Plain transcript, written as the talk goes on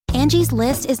Angie's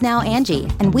List is now Angie,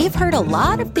 and we've heard a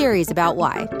lot of theories about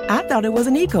why. I thought it was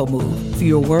an eco move.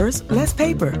 Fewer words, less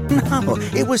paper. No,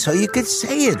 it was so you could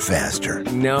say it faster.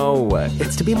 No,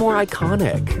 it's to be more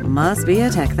iconic. Must be a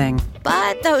tech thing.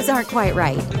 But those aren't quite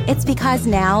right. It's because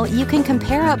now you can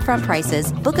compare upfront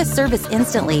prices, book a service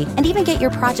instantly, and even get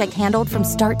your project handled from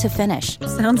start to finish.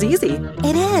 Sounds easy.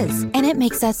 It is, and it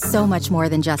makes us so much more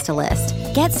than just a list.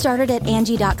 Get started at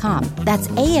Angie.com. That's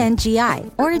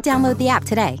ANGI, or download the app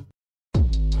today.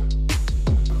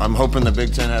 I'm hoping the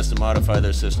Big Ten has to modify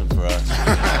their system for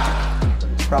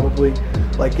us. Probably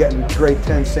like getting grade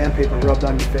 10 sandpaper rubbed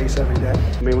on your face every day.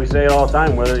 I mean, we say it all the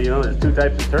time, whether, there's two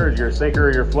types of turds. You're a sinker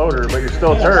or you're a floater, but you're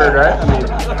still a turd, right?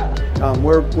 I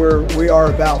mean, we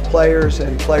are about players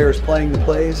and players playing the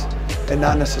plays and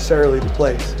not necessarily the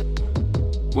plays.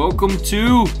 Welcome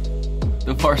to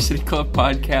the Varsity Club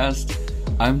podcast.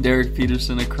 I'm Derek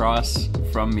Peterson. Across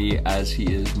from me, as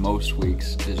he is most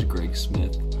weeks, is Greg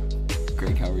Smith.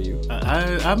 Greg, how are you?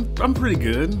 I'm pretty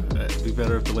good. It'd be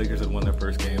better if the Lakers had won their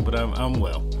first game, but I'm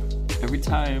well. Every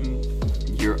time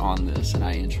you're on this and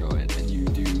I intro it and you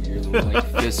do your little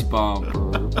fist bump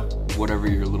or whatever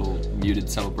your little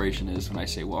muted celebration is when I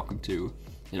say welcome to,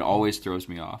 it always throws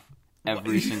me off.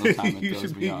 Every single time it throws me off. You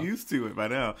should be used to it by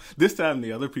now. This time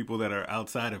the other people that are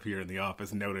outside of here in the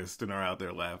office noticed and are out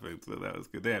there laughing, so that was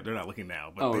good. They're not looking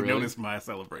now, but they noticed my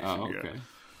celebration. Oh, okay.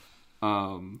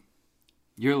 Yeah.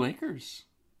 Your Lakers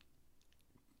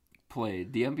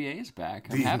played. The NBA is back.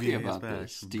 I'm happy about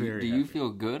this. Do you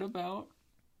feel good about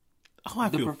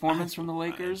the performance from the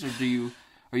Lakers, or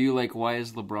are you like, why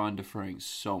is LeBron deferring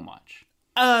so much?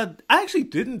 I actually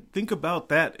didn't think about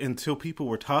that until people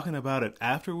were talking about it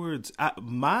afterwards.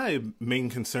 My main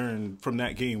concern from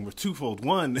that game was twofold.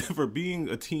 One, for being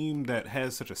a team that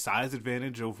has such a size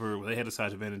advantage they had a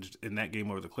size advantage in that game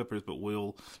over the Clippers, but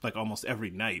will, like, almost every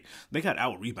night. They got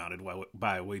out-rebounded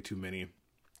by way too many.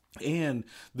 And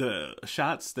the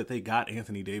shots that they got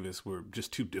Anthony Davis were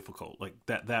just too difficult. Like,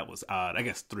 that was odd. I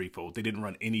guess threefold. They didn't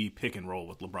run any pick and roll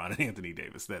with LeBron and Anthony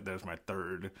Davis. That was my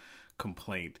third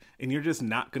complaint. And you're just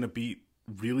not going to beat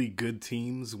really good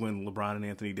teams when LeBron and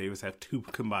Anthony Davis have 2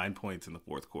 combined points in the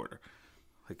fourth quarter.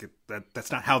 Like,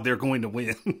 that's not how they're going to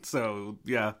win. So,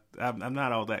 yeah, I'm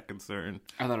not all that concerned.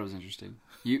 I thought it was interesting.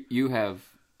 You have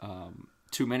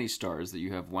too many stars that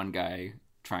you have one guy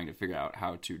trying to figure out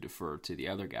how to defer to the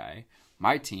other guy.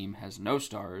 My team has no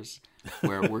stars,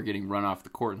 where we're getting run off the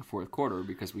court in the fourth quarter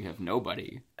because we have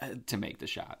nobody to make the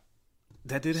shot.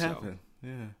 That did happen,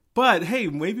 yeah. But hey,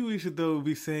 maybe we should though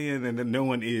be saying, and then no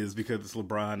one is because it's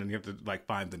LeBron, and you have to like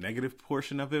find the negative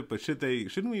portion of it. But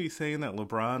shouldn't we be saying that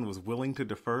LeBron was willing to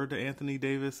defer to Anthony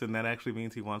Davis, and that actually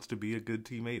means he wants to be a good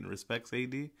teammate and respects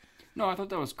AD? No, I thought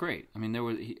that was great. I mean, there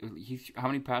was how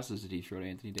many passes did he throw to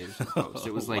Anthony Davis in the post?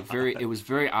 It was like it was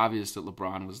very obvious that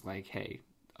LeBron was like, hey,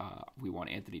 we want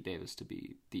Anthony Davis to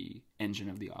be the engine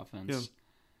of the offense,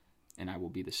 and I will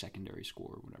be the secondary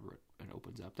scorer whenever it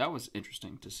opens up. That was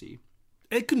interesting to see.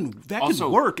 That can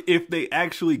work if they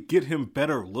actually get him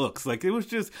better looks. Like, it was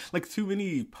just like too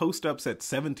many post ups at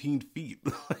 17 feet.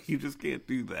 You just can't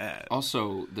do that.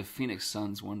 Also, the Phoenix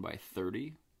Suns won by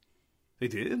 30. They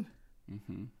did?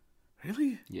 Mm-hmm.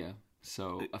 Really? Yeah.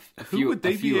 So a Who few would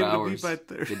they be able hours. to beat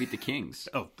by 30? They beat the Kings.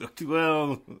 Oh,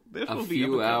 well, a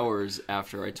few hours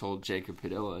after I told Jacob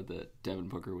Padilla that Devin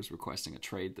Booker was requesting a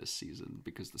trade this season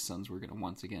because the Suns were going to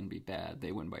once again be bad,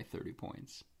 they win by 30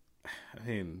 points. I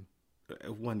mean,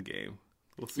 one game.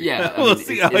 We'll see. Yeah, we'll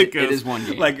see how it goes. It is one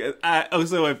game. Like,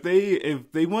 so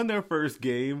if they won their first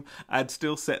game, I'd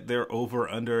still set their over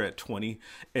under at 20,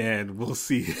 and we'll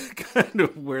see kind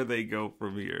of where they go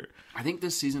from here. I think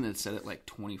this season it's set at like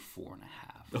 24 and a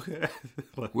half.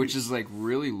 Okay. Which is like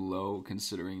really low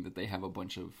considering that they have a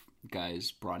bunch of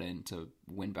guys brought in to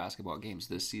win basketball games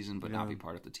this season, but not be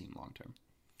part of the team long term.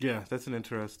 Yeah, that's an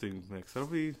interesting mix. That'll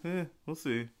be, we'll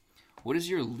see. What is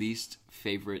your least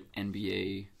favorite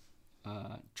NBA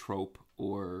trope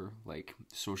or like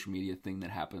social media thing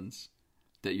that happens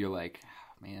that you're like,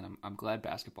 man, I'm glad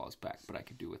basketball is back, but I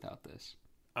could do without this?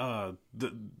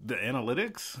 The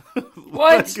analytics.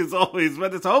 What?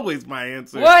 It's always my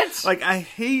answer. What? Like, I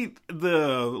hate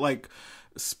the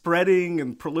spreading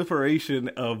and proliferation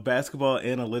of basketball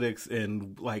analytics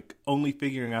and like only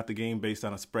figuring out the game based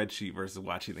on a spreadsheet versus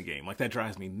watching the game. Like, that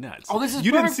drives me nuts. Oh, this is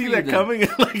you didn't see that coming.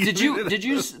 Did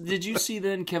you see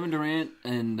then Kevin Durant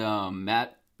and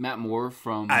Matt Moore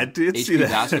from I did HP see that.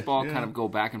 Basketball kind of go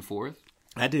back and forth?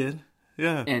 I did.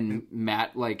 Yeah. And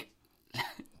Matt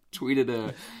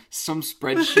tweeted some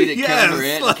spreadsheet at Yes, Kevin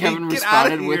Durant. like, Kevin get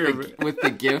outta responded here. with the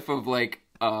gif of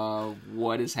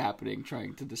what is happening,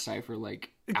 trying to decipher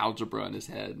like algebra in his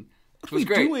head. It was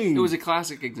great. It was a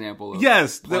classic example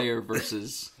of player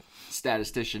versus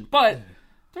statistician, but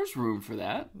there's room for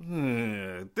that.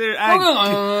 Fred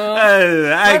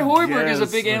Hoiberg is a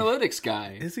big analytics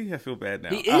guy. Is he? I feel bad now.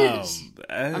 He is.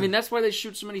 I mean, that's why they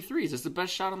shoot so many threes. It's the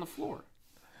best shot on the floor.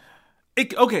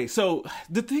 Okay, so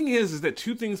the thing is that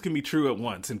two things can be true at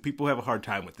once, and people have a hard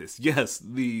time with this. Yes,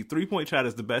 the three-point shot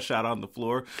is the best shot on the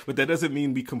floor, but that doesn't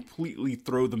mean we completely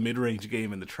throw the mid-range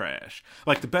game in the trash.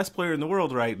 Like, the best player in the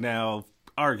world right now,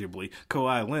 arguably,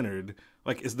 Kawhi Leonard,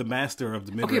 like, is the master of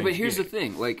the mid-range game. Okay, but here's the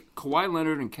thing. Like, Kawhi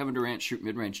Leonard and Kevin Durant shoot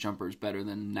mid-range jumpers better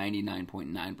than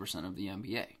 99.9% of the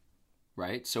NBA.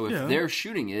 Right? So if they're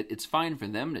shooting it, it's fine for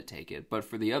them to take it. But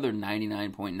for the other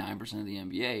 99.9% of the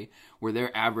NBA, where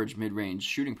their average mid-range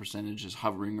shooting percentage is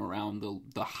hovering around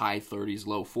the high 30s,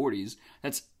 low 40s,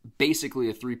 that's basically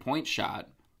a three-point shot,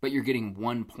 but you're getting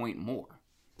 1 point more.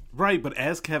 Right, but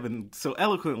as Kevin so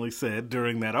eloquently said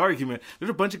during that argument,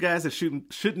 there's a bunch of guys that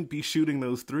shouldn't be shooting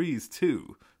those threes,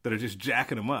 too, that are just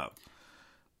jacking them up.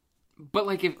 But,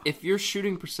 like, if you're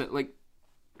shooting percent, like,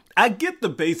 I get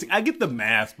the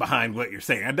math behind what you're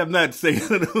saying. I'm not saying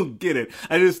I don't get it.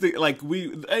 I just think, like,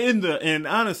 and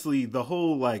honestly, the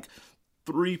whole, like,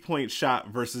 3-point shot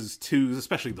versus twos,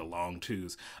 especially the long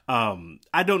twos,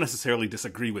 I don't necessarily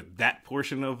disagree with that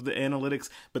portion of the analytics,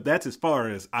 but that's as far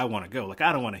as I want to go. Like,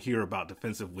 I don't want to hear about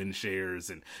defensive win shares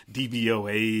and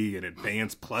DVOA and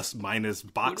advanced plus minus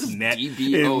box net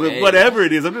and whatever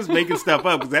it is. I'm just making stuff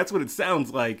up because that's what it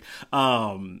sounds like.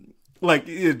 Like,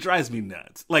 it drives me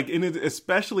nuts. Like, and it,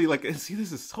 especially, like, see,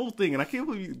 this whole thing, and I can't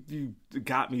believe you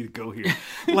got me to go here.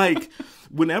 Like,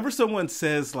 whenever someone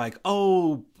says, like,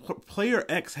 oh, player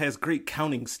X has great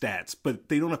counting stats, but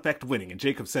they don't affect winning, and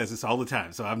Jacob says this all the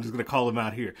time, so I'm just going to call him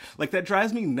out here. Like, that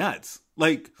drives me nuts.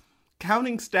 Like,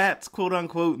 counting stats, quote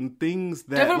unquote, and things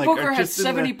that, Devin like, Booker are had just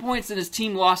 70 points and his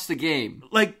team lost the game.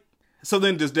 Like, so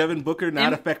then does Devin Booker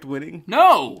not affect winning?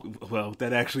 No. Well,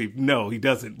 no, he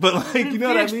doesn't. But, like, you know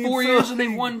what I mean? 4 years and they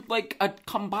won, like, a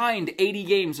combined 80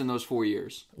 games in those 4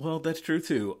 years. Well, that's true,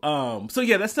 too. So,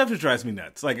 yeah, that stuff just drives me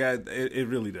nuts. Like, it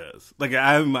really does. Like,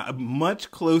 I'm much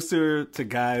closer to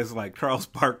guys like Charles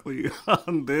Barkley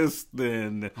on this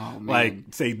than, like,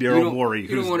 say, Daryl Morey,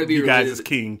 who's you guys'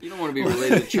 king. You don't want to be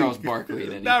related to Charles Barkley in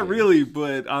anything. Not really,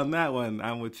 but on that one,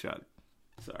 I'm with Chuck.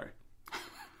 Sorry.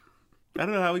 I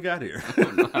don't know how we got here. I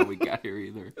don't know how we got here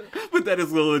either. But that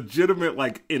is a legitimate,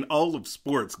 like, in all of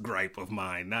sports gripe of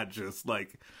mine, not just,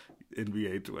 like,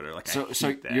 NBA Twitter. Like, so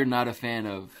you're not a fan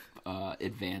of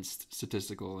advanced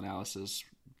statistical analysis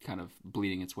kind of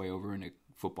bleeding its way over into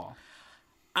football?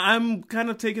 I'm kind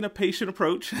of taking a patient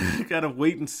approach, kind of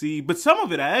wait and see. But some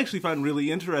of it I actually find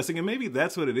really interesting, and maybe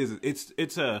that's what it is.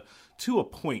 It's a to a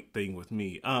point thing with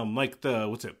me. Like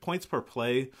points per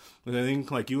play. I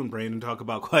think like you and Brandon talk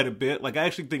about quite a bit. Like I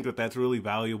actually think that that's really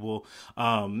valuable.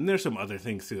 There's some other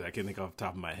things too that I can't think off the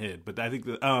top of my head, but I think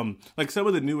that like some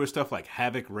of the newer stuff like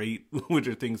havoc rate, which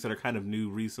are things that are kind of new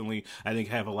recently, I think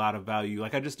have a lot of value.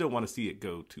 Like I just don't want to see it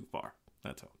go too far.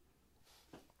 That's all.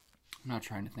 I'm not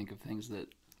trying to think of things that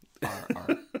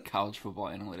are college football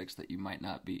analytics that you might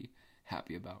not be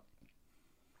happy about.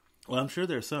 Well, I'm sure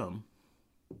there's some.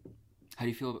 How do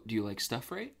you feel? Do you like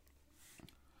stuff rate?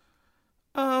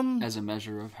 As a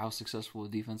measure of how successful a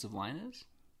defensive line is?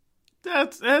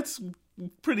 That's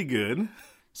pretty good.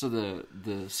 So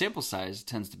the sample size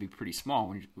tends to be pretty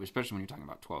small, especially when you're talking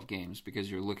about 12 games,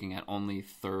 because you're looking at only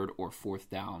third or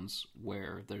fourth downs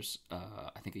where there's,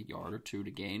 I think, a yard or two to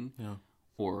gain,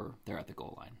 or they're at the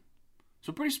goal line.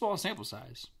 So pretty small sample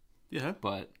size. Yeah.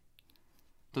 But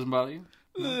doesn't bother you?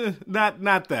 No?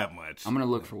 Not that much. I'm going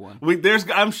to look for one.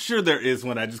 I'm sure there is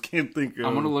one. I just can't think of.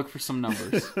 I'm going to look for some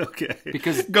numbers. Okay.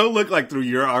 Because go look like through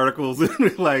your articles and be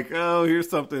like, oh, here's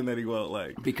something that he won't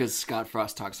like. Because Scott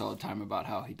Frost talks all the time about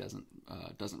how he doesn't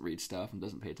read stuff and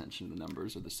doesn't pay attention to the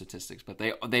numbers or the statistics, but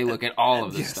they look at all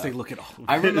of this stuff. Yes, they look at all of it.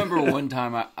 I remember one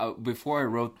time before I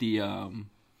wrote the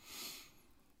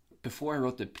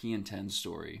P and 10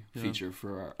 story feature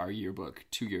for our yearbook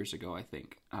 2 years ago, I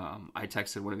think, I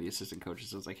texted one of the assistant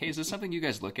coaches. I was like, hey, is this something you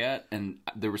guys look at? And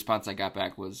the response I got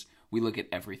back was, we look at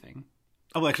everything.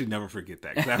 I'll actually never forget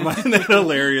that because I find that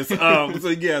hilarious. So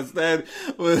yes, that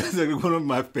was one of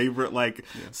my favorite,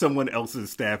 someone else's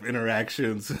staff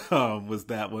interactions was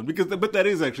that one. But that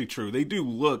is actually true. They do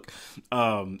look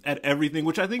at everything,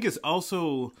 which I think is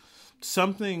also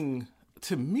something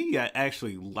to me I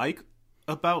actually like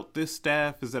about this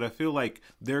staff is that I feel like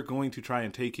they're going to try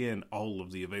and take in all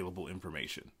of the available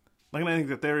information. Like, I think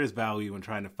that there is value in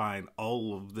trying to find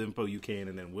all of the info you can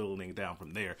and then whittling it down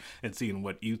from there and seeing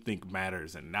what you think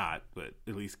matters and not, but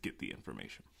at least get the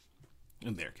information.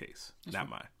 In their case, not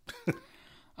mine.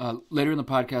 Later in the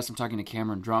podcast, I'm talking to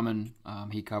Cameron Drummond.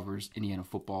 He covers Indiana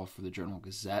football for the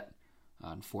Journal-Gazette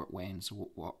in Fort Wayne. So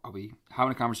I'll be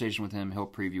having a conversation with him. He'll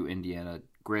preview Indiana.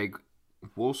 Greg,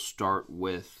 we'll start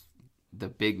with the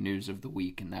big news of the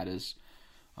week, and that is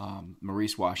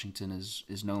Maurice Washington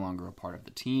is no longer a part of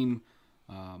the team.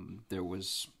 There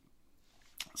was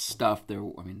stuff there.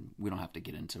 I mean, we don't have to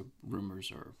get into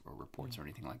rumors or reports or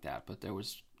anything like that, but there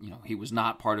was, he was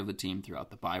not part of the team throughout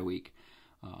the bye week.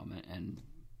 And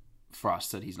Frost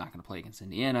said he's not going to play against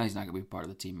Indiana. He's not going to be part of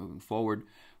the team moving forward.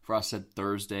 Frost said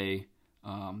Thursday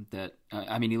that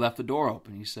he left the door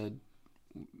open. He said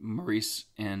Maurice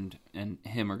and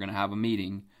him are going to have a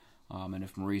meeting, and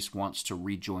if Maurice wants to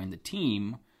rejoin the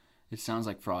team, it sounds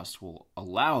like Frost will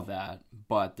allow that,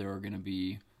 but there are going to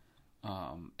be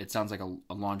it sounds like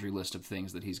a laundry list of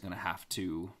things that he's going to have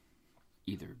to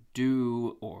either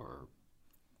do or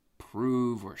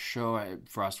prove or show.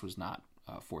 Frost was not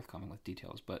forthcoming with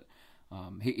details, but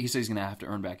he says he's going to have to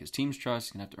earn back his team's trust.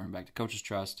 He's going to have to earn back the coach's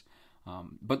trust.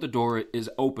 But the door is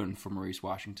open for Maurice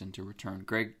Washington to return.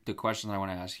 Greg, the question I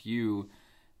want to ask you,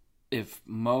 if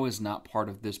Mo is not part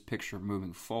of this picture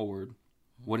moving forward,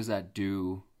 what does that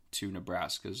do to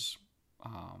Nebraska's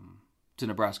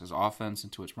offense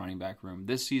and to its running back room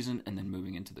this season and then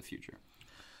moving into the future?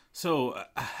 So,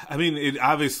 it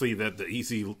obviously that the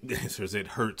easy answer is it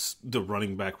hurts the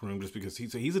running back room just because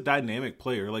he's a dynamic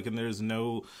player, and there's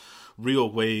no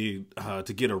real way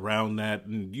to get around that.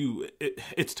 And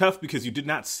it's tough because you did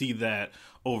not see that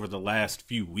over the last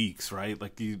few weeks, right?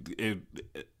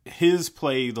 His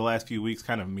play the last few weeks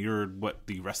kind of mirrored what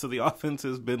the rest of the offense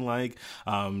has been like,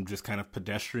 just kind of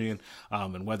pedestrian,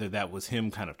 and whether that was him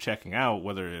kind of checking out,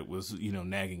 whether it was,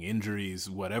 nagging injuries,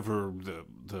 whatever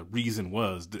the reason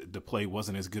was, the play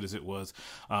wasn't as good as it was,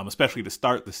 especially to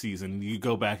start the season. You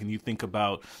go back and you think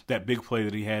about that big play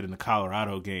that he had in the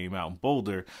Colorado game out in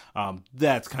Boulder.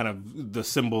 That's kind of the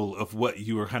symbol of what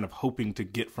you were kind of hoping to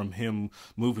get from him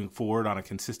moving forward on a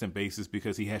consistent basis,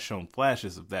 because he has shown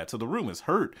flashes of that. So the room is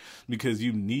hurt because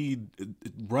you need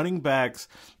running backs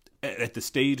at the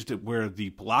stage where the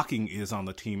blocking is on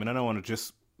the team. And I don't want to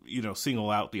just, single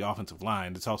out the offensive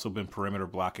line. It's also been perimeter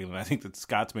blocking. And I think that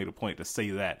Scott's made a point to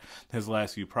say that his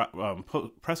last few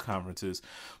press conferences.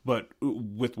 But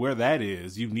with where that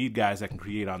is, you need guys that can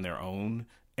create on their own.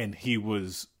 And he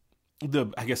was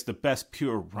the best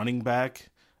pure running back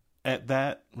at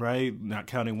that, right? Not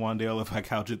counting Wandale, if I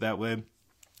couch it that way.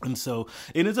 And so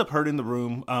it ends up hurting the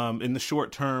room in the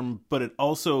short term, but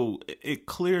it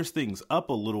clears things up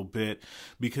a little bit,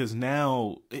 because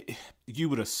now you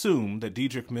would assume that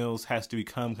Dedrick Mills has to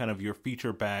become kind of your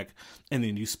feature back, and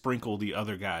then you sprinkle the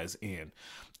other guys in.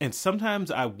 And sometimes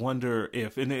I wonder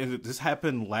if, and this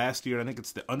happened last year, and I think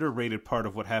it's the underrated part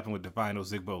of what happened with Divine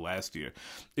Ozigbo last year,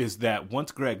 is that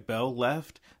once Greg Bell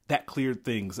left, that cleared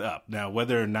things up. Now,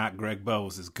 whether or not Greg Bell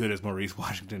was as good as Maurice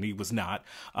Washington, he was not.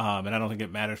 And I don't think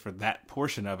it matters for that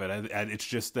portion of it. It's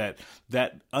just that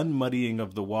unmuddying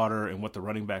of the water and what the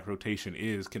running back rotation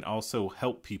is can also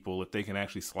help people if they can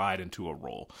actually slide into a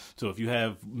role. So if you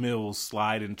have Mills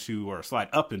slide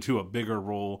up into a bigger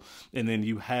role, and then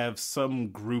you have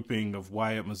some grouping of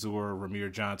Wyatt Mazur, Ramir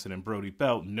Johnson, and Brody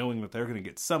Belt, knowing that they're going to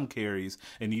get some carries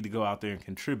and need to go out there and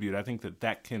contribute, I think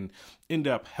that can end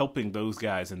up helping those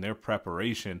guys in their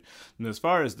preparation. And as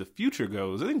far as the future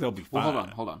goes, I think they'll be fine. Well,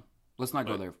 hold on. Let's not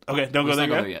go there. Okay, don't go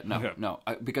there yet. No,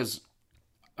 because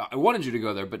I wanted you to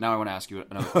go there, but now I want to ask you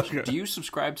another question. Okay. Do you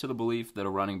subscribe to the belief that a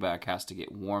running back has to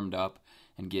get warmed up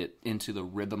and get into the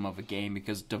rhythm of a game?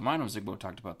 Because Divine Ozigbo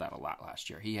talked about that a lot last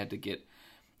year. He had to get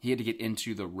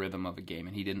into the rhythm of a game,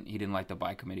 and he didn't like the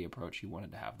by committee approach. He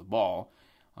wanted to have the ball,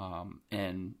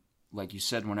 and like you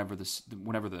said, whenever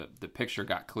the picture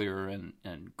got clearer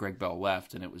and Greg Bell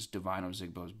left and it was Divine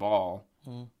Ozigbo's ball,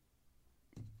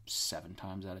 7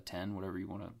 times out of 10, whatever you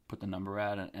want to put the number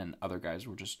at, and other guys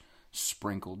were just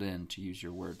sprinkled in, to use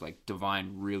your word. Like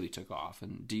Divine really took off.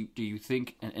 And do you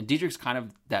think, and Dedrick's kind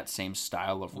of that same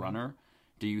style of runner,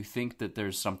 do you think that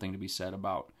there's something to be said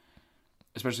about,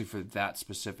 especially for that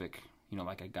specific,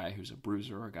 like a guy who's a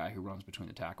bruiser or a guy who runs between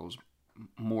the tackles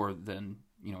more than,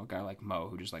 a guy like Mo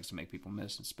who just likes to make people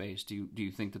miss in space? Do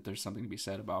you think that there's something to be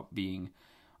said about being,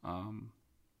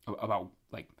 about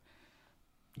like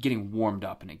getting warmed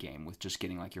up in a game with just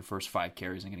getting like your first 5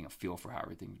 carries and getting a feel for how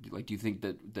everything, like, do you think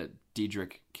that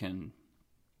Dedrick can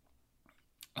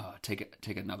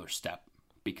take another step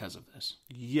because of this.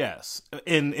 Yes.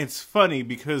 And it's funny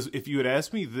because if you had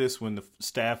asked me this when the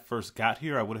staff first got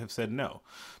here, I would have said no.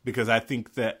 Because I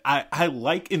think that I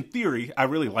like, in theory, I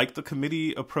really like the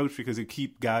committee approach because it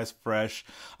keeps guys fresh,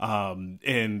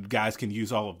 and guys can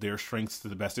use all of their strengths to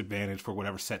the best advantage for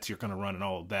whatever sets you're going to run and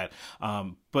all of that.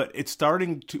 But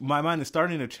my mind is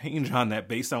starting to change on that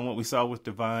based on what we saw with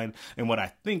Divine and what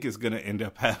I think is going to end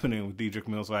up happening with Dedrick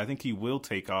Mills. So I think he will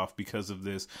take off because of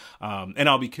this. And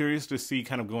I'll be curious to see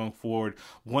kind of going forward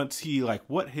once he, like,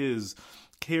 what his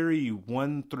carry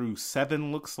 1 through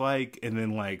 7 looks like, and then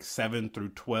like 7 through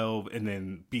 12, and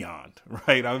then beyond,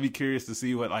 right? I would be curious to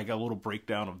see what, like, a little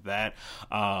breakdown of that.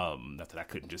 Not that I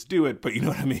couldn't just do it, but you know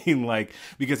what I mean? Like,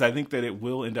 because I think that it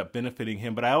will end up benefiting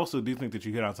him, but I also do think that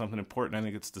you hit on something important. I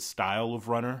think it's the style of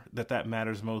runner that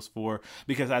matters most for,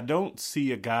 because I don't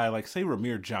see a guy like, say,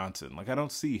 Ramir Johnson. Like, I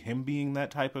don't see him being that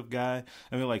type of guy.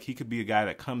 I mean, like, he could be a guy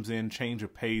that comes in, change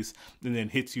of pace, and then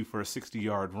hits you for a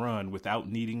 60-yard run without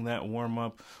needing that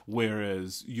warm-up.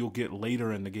 Whereas you'll get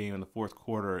later in the game in the fourth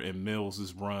quarter in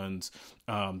Mills's runs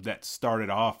that started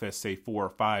off as, say, 4 or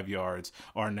 5 yards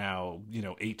are now,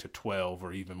 8 to 12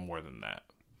 or even more than that.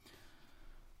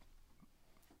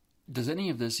 Does any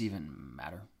of this even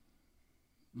matter?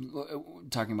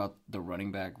 Talking about the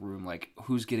running back room, like,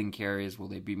 who's getting carries? Will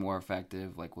they be more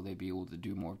effective? Like, will they be able to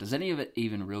do more? Does any of it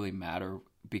even really matter?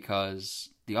 Because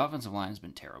the offensive line has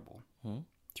been terrible.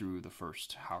 Through the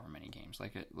first however many games.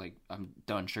 Like I'm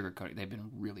done sugarcoating. They've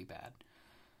been really bad.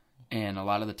 And a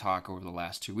lot of the talk over the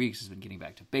last 2 weeks has been getting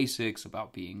back to basics,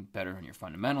 about being better in your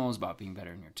fundamentals, about being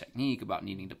better in your technique, about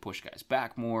needing to push guys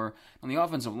back more. On the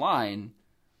offensive line,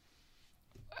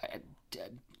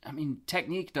 I mean,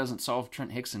 technique doesn't solve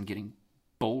Trent Hickson getting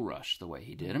bull rushed the way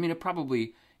he did. I mean, it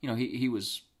probably, he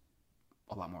was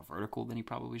a lot more vertical than he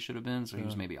probably should have been, so he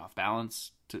was maybe off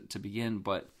balance to begin,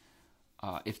 but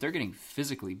if they're getting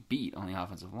physically beat on the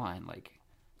offensive line, like,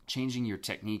 changing your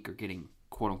technique or getting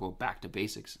quote-unquote back to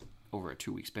basics over a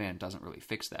 2-week span doesn't really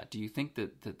fix that. Do you think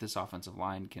that this offensive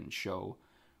line can show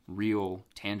real,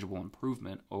 tangible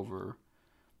improvement over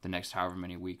the next however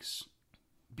many weeks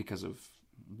because of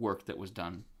work that was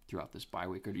done throughout this bye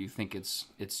week? Or do you think it's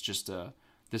just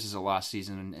this is a lost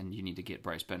season and you need to get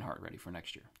Bryce Benhart ready for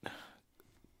next year?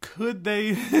 Could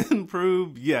they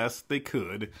improve? Yes, they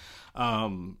could.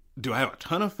 Do I have a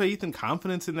ton of faith and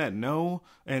confidence in that? No.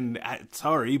 And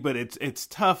sorry, but it's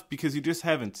tough because you just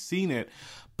haven't seen it.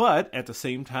 But at the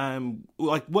same time,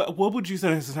 like, what would you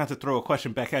say? This is not to throw a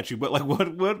question back at you, but like,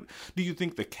 what do you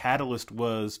think the catalyst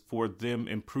was for them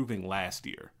improving last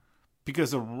year?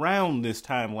 Because around this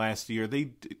time last year,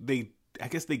 they I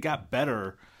guess they got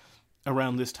better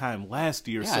around this time last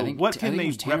year. Yeah, so what can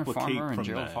they replicate Farmer from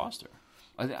Gerald that? Foster.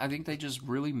 I think they just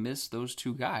really miss those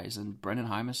two guys, and Brendan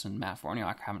Hymas and Matt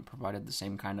Farniok haven't provided the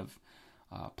same kind of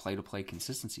play-to-play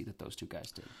consistency that those two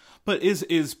guys did. But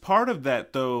is part of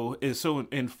that, though, is so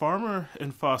in Farmer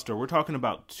and Foster, we're talking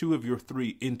about 2 of your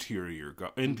 3 interior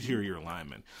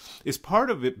linemen. Is part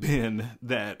of it been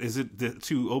that, is it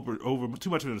too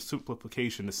much of a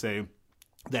simplification to say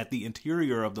that the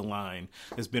interior of the line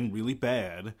has been really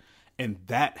bad, and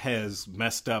that has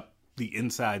messed up the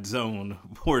inside zone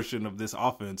portion of this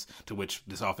offense, to which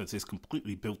this offense is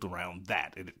completely built around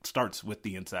that, and it starts with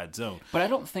the inside zone. But I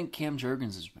don't think Cam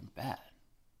Jurgens has been bad.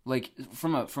 Like,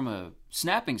 from a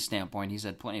snapping standpoint, he's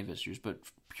had plenty of issues, but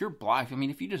pure block, I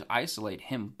mean, if you just isolate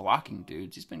him blocking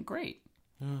dudes, he's been great.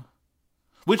 Yeah.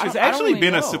 Which has actually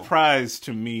been a surprise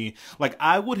to me. Like,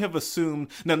 I would have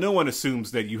assumed... Now, no one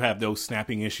assumes that you have those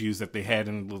snapping issues that they had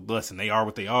in the lesson. They are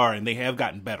what they are, and they have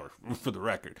gotten better, for the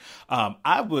record.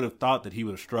 I would have thought that he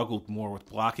would have struggled more with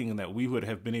blocking, and that we would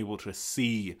have been able to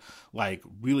see, like,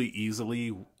 really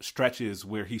easily stretches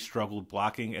where he struggled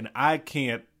blocking. And I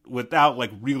can't, without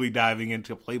like really diving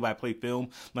into play-by-play film,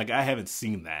 like, I haven't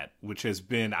seen that, which has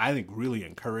been, I think, really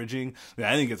encouraging.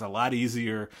 I think it's a lot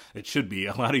easier, it should be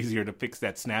a lot easier to fix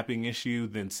that snapping issue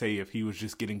than, say, if he was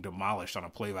just getting demolished on a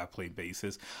play-by-play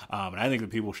basis. And I think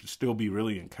that people should still be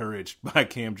really encouraged by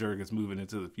Cam Jurgens moving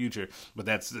into the future, but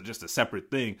that's just a separate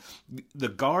thing. The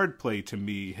guard play, to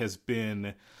me, has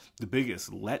been the biggest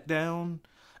letdown.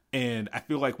 And I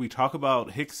feel like we talk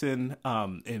about Hickson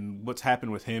and what's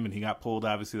happened with him, and he got pulled,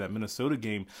 obviously, that Minnesota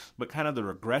game, but kind of the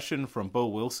regression from Bo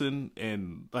Wilson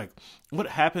and, like, what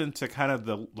happened to kind of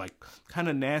the, like, kind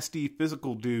of nasty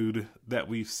physical dude that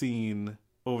we've seen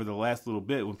over the last little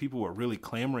bit when people were really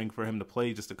clamoring for him to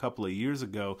play just a couple of years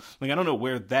ago. Like, I don't know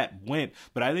where that went,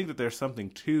 but I think that there's something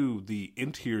to the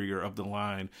interior of the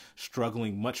line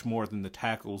struggling much more than the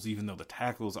tackles, even though the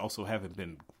tackles also haven't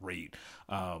been great.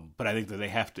 But I think that they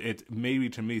have to, it maybe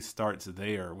to me starts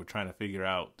there with trying to figure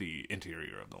out the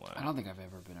interior of the line. I don't think I've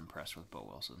ever been impressed with Bo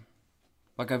Wilson.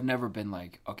 Like, I've never been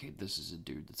like, okay, this is a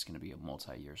dude that's going to be a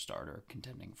multi-year starter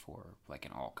contending for like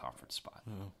an all-conference spot.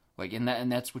 Yeah. Like,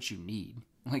 and that's what you need.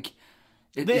 Like,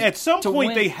 at some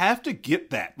point they have to get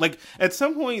that. Like, at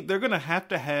some point they're going to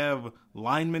have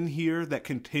linemen here that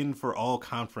contend for all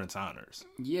conference honors.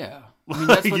 Yeah, I mean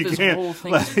that's what this whole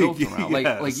thing is built around.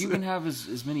 Yes. Like you can have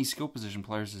as many skill position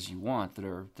players as you want that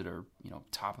are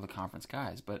top of the conference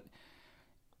guys, but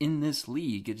in this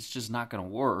league, it's just not going to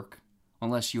work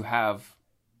unless you have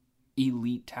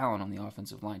elite talent on the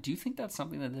offensive line. Do you think that's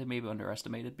something that they maybe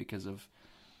underestimated because of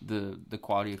the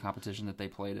quality of competition that they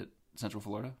played at Central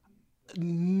Florida?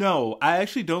 No, I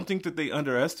actually don't think that they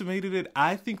underestimated it.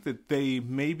 I think that they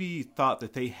maybe thought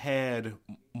that they had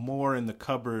more in the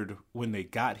cupboard when they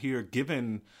got here,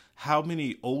 given how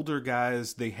many older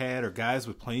guys they had or guys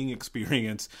with playing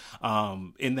experience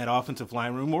in that offensive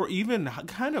line room, or even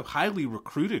kind of highly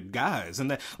recruited guys. And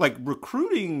that, like,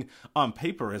 recruiting on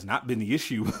paper has not been the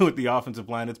issue with the offensive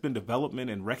line. It's been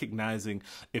development and recognizing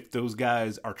if those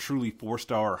guys are truly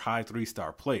 4-star or high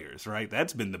 3-star players, right?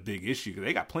 That's been the big issue.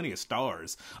 They got plenty of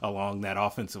stars along that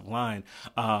offensive line.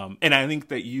 And I think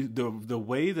that the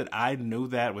way that I know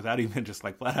that without even just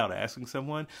like flat out asking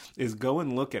someone is go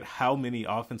and look at how many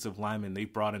offensive linemen they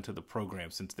brought into the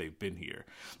program since they've been here.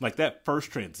 Like, that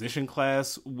first transition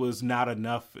class was not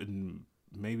enough, and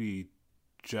maybe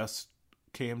just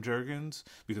Cam Jurgens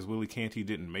because Willie Canty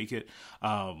didn't make it.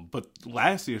 But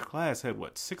last year's class had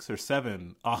 6 or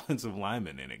 7 offensive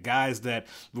linemen in it, guys that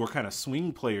were kind of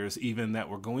swing players even that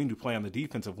were going to play on the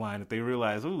defensive line that they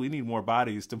realized, we need more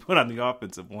bodies to put on the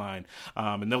offensive line.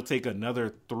 And they'll take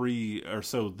another 3 or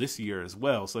so this year as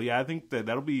well. So yeah, I think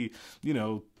that'll be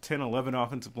 10, 11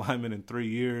 offensive linemen in 3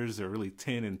 years, or really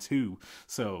 10 and 2.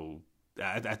 So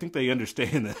I think they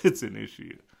understand that it's an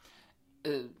issue.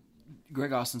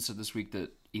 Greg Austin said this week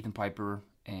that Ethan Piper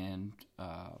and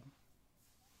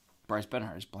Bryce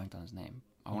Benhart, is blanked on his name.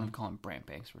 I wanted to call him Brant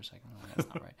Banks for a second. That's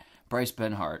not right. Bryce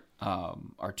Benhart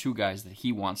are 2 guys that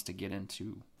he wants to get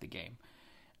into the game.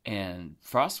 And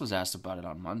Frost was asked about it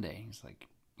on Monday. He's like,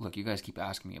 look, you guys keep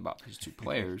asking me about these 2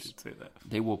 players. Say that.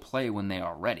 They will play when they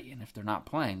are ready. And if they're not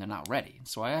playing, they're not ready. And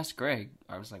so I asked Greg,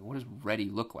 I was like, what does ready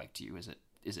look like to you?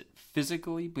 Is it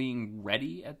physically being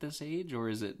ready at this age, or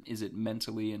is it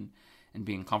mentally and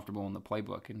being comfortable in the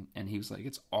playbook? And he was like,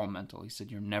 it's all mental. He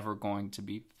said, you're never going to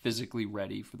be physically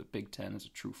ready for the Big Ten as a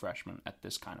true freshman at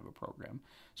this kind of a program.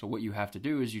 So what you have to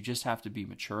do is you just have to be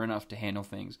mature enough to handle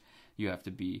things. You have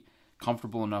to be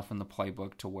comfortable enough in the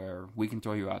playbook to where we can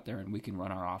throw you out there and we can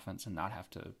run our offense and not have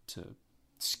to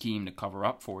scheme to cover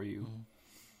up for you.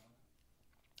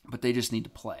 Mm-hmm. But they just need to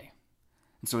play.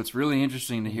 And so it's really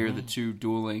interesting to hear the 2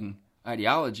 dueling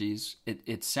ideologies.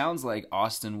 It sounds like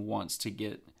Austin wants to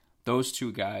get those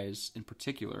 2 guys in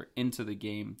particular into the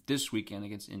game this weekend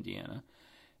against Indiana.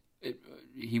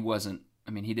 He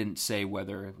didn't say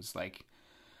whether it was like,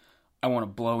 I want to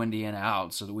blow Indiana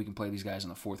out so that we can play these guys in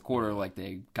the fourth quarter like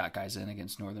they got guys in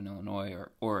against Northern Illinois,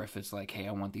 or if it's like, hey,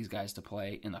 I want these guys to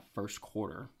play in the first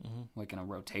quarter, like in a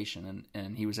rotation.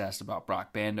 And he was asked about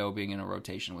Brock Bando being in a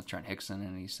rotation with Trent Hickson,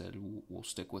 and he said, we'll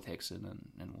stick with Hickson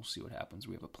and we'll see what happens.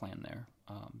 We have a plan there.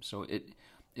 So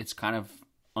it's kind of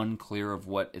unclear of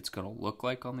what it's going to look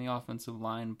like on the offensive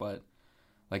line, but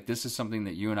like, this is something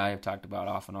that you and I have talked about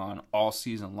off and on all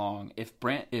season long.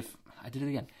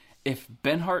 If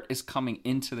Benhart is coming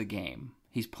into the game,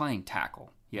 he's playing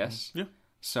tackle, yes? Yeah.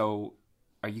 So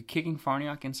are you kicking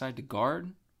Farniok inside to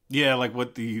guard? Yeah, like,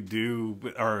 what do you do?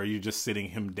 Or are you just sitting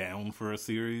him down for a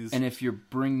series? And if you're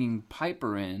bringing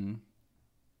Piper in,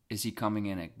 is he coming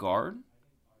in at guard?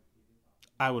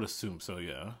 I would assume so,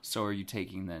 yeah. So are you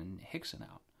taking then Hickson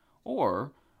out?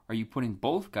 Or are you putting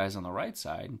both guys on the right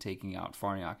side and taking out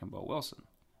Farniok and Bo Wilson?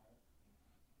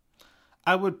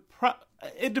 I would.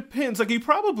 It depends. Like, you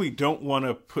probably don't want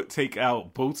to take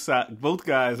out both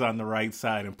guys on the right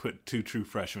side and put 2 true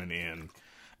freshmen in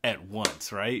at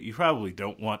once, right? You probably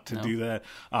don't want to do that.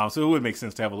 So it would make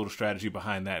sense to have a little strategy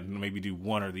behind that and maybe do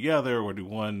one or the other, or do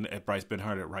one at Bryce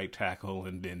Benhart at right tackle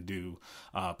and then do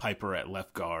Piper at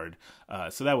left guard.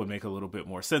 So that would make a little bit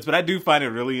more sense. But I do find it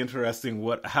really interesting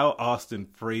how Austin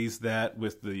phrased that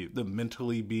with the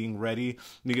mentally being ready,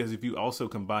 because if you also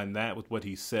combine that with what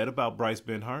he said about Bryce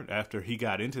Benhart after he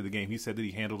got into the game, he said that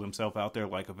he handled himself out there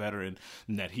like a veteran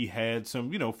and that he had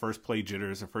some, first play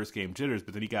jitters or first game jitters,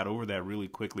 but then he got over that really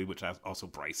quickly, which also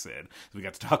Bryce said. So we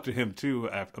got to talk to him too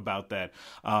about that.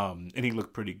 And he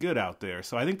looked pretty good out there.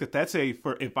 So I think that's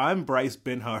if I'm Bryce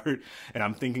Benhart and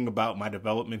I'm thinking about my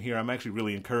development here, I'm actually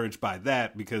really encouraged by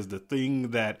that, because the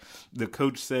thing that the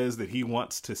coach says that he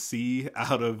wants to see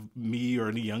out of me or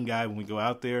any young guy when we go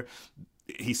out there,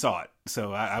 he saw it.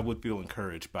 So I would feel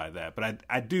encouraged by that. But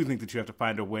I do think that you have to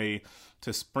find a way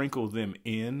to sprinkle them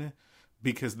in,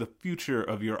 because the future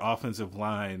of your offensive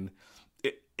line,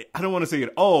 I don't want to say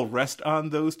it all rest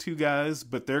on those two guys,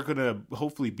 but they're going to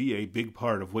hopefully be a big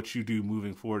part of what you do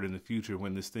moving forward in the future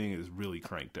when this thing is really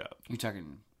cranked up. You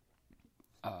talking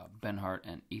Benhart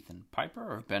and Ethan Piper,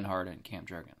 or Benhart and Cam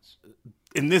Jurgens?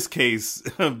 In this case,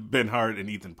 Benhart and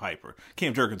Ethan Piper.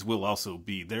 Cam Jurgens will also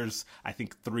be. There's, I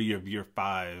think, 3 of your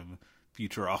 5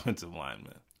 future offensive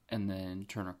linemen. And then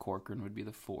Turner Corcoran would be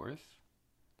the 4th.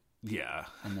 Yeah.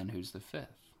 And then who's the 5th?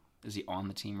 Is he on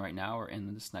the team right now or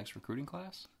in this next recruiting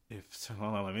class?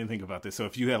 Hold on, let me think about this. So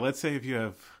let's say if you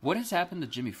have... What has happened to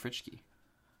Jimmy Fritschke?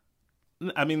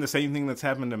 I mean, the same thing that's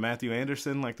happened to Matthew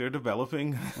Anderson. Like, they're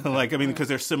developing. Because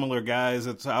they're similar guys.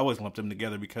 I always lumped them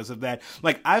together because of that.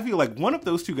 Like, I feel like one of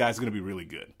those two guys is going to be really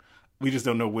good. We just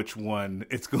don't know which one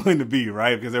it's going to be,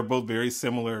 right? Because they're both very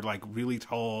similar, like really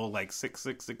tall, like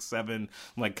 6'6", 6'7",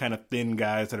 like kind of thin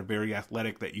guys that are very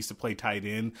athletic that used to play tight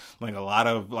end. Like a lot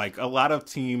of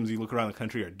teams you look around the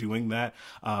country are doing that.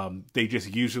 They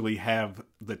just usually have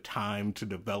the time to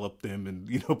develop them, and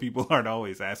people aren't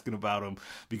always asking about them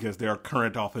because their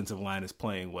current offensive line is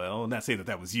playing well. And not saying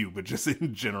that was you, but just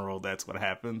in general, that's what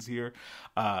happens here.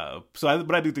 But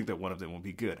I do think that one of them will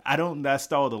be good. I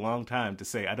stalled a long time to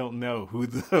say I don't know who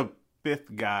the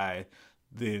 5th guy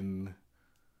then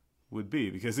would be,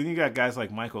 because then you got guys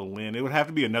like Michael Lynn. It would have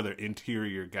to be another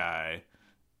interior guy,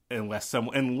 unless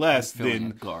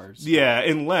guards. Yeah,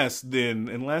 unless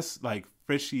like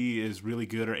Fritschke is really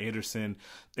good, or Anderson,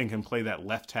 and can play that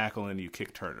left tackle, and you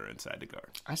kick Turner inside the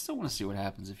guard. I still want to see what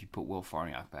happens if you put Will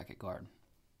Farniok back at guard.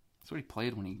 That's what he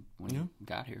played when he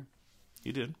got here.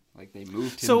 He did. Like, they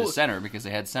moved him to center because they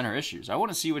had center issues. I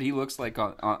want to see what he looks like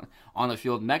on the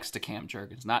field next to Cam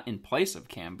Jurgens. Not in place of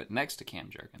Cam, but next to Cam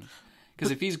Jurgens.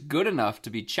 Because if he's good enough to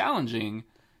be challenging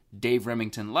Dave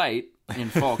Remington Light in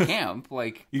fall camp,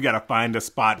 like, you got to find a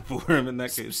spot for him in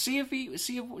that case. See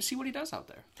what he does out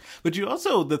there. But you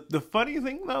also, the funny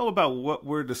thing though about what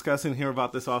we're discussing here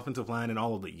about this offensive line and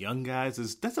all of the young guys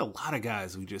is that's a lot of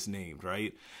guys we just named,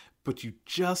 right? But you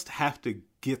just have to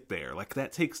get there. Like,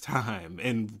 that takes time.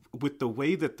 And with the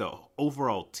way that the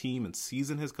overall team and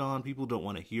season has gone, people don't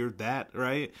want to hear that,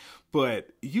 right? But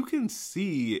you can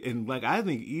see, and like, I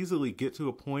think easily get to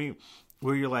a point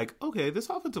where you're like, okay, this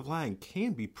offensive line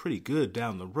can be pretty good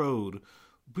down the road.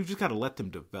 We've just got to let them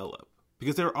develop.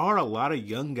 Because there are a lot of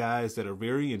young guys that are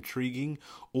very intriguing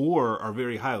or are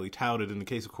very highly touted, in the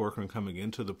case of Corcoran coming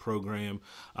into the program.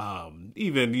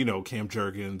 Even, Cam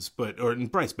Jurgens, or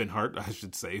Bryce Benhart, I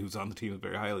should say, who's on the team, is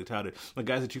very highly touted. Like,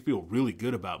 guys that you feel really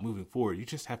good about moving forward. You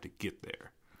just have to get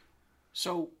there.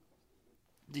 So,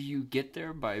 do you get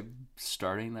there by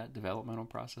starting that developmental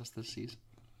process this season?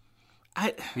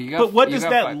 But what does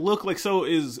that look like? So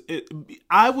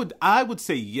I would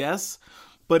say yes.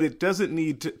 But it doesn't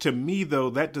need to me, though,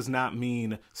 that does not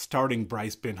mean starting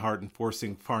Bryce Benhart and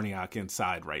forcing Farniok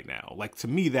inside right now. Like, to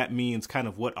me, that means kind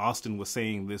of what Austin was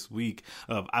saying this week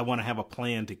of, I want to have a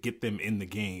plan to get them in the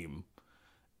game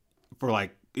for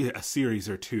like a series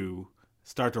or two,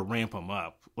 start to ramp them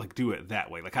up, like do it that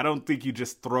way. Like, I don't think you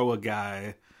just throw a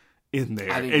guy in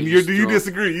there. And do you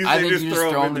disagree? You say just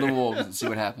throw him in the wolves and see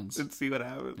what happens. And see what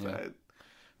happens. Yeah. I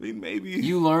mean, maybe.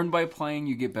 You learn by playing,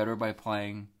 you get better by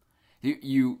playing.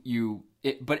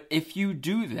 But if you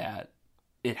do that,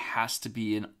 it has to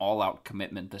be an all-out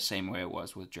commitment the same way it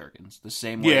was with Jurgens. The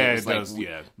same way it was like, does,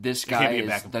 this guy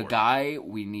is the guy,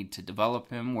 we need to develop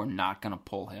him, we're not going to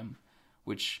pull him,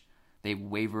 which they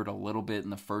wavered a little bit in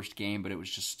the first game, but it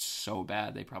was just so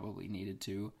bad they probably needed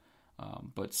to.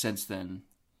 But since then,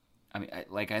 I mean,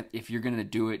 if you're going to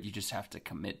do it, you just have to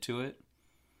commit to it.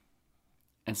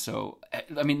 And so,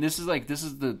 I mean, this is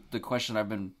the question I've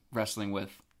been wrestling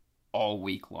with all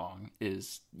week long,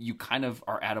 is you kind of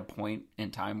are at a point in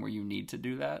time where you need to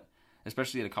do that.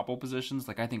 especially at a couple positions.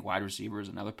 Like I think wide receiver is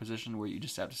another position where you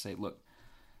just have to say, look,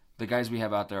 the guys we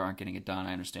have out there aren't getting it done.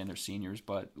 I understand they're seniors,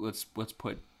 but let's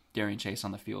put Darian Chase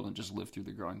on the field and just live through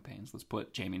the growing pains. Let's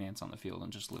put Jamie Nance on the field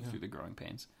and just live through the growing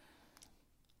pains.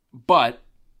 But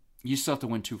you still have to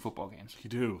win 2 football games. You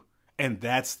do. And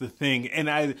that's the thing.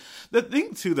 And the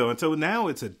thing too, though, and so now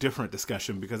it's a different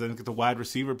discussion because I think the wide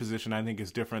receiver position, I think,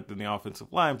 is different than the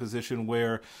offensive line position,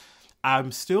 where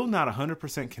I'm still not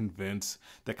 100% convinced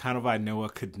that Kanawai Noah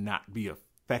could not be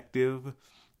effective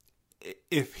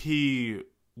if he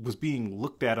was being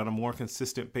looked at on a more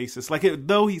consistent basis. Like,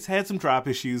 though he's had some drop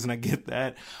issues, and I get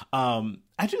that,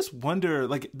 I just wonder,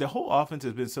 like, the whole offense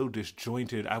has been so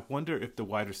disjointed. I wonder if the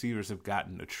wide receivers have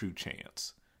gotten a true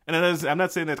chance. And I'm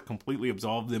not saying that to completely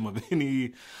absolve them of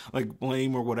any like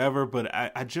blame or whatever, but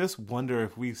I just wonder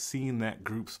if we've seen that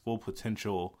group's full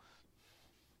potential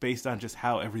based on just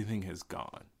how everything has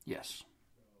gone. Yes.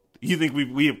 You think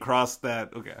we have crossed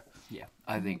that? Okay. Yeah,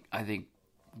 I think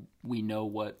we know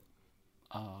what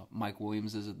Mike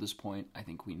Williams is at this point. I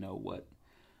think we know what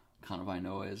Kanawai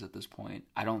Noah is at this point.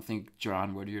 I don't think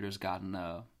Jerron Woodyard has gotten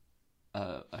a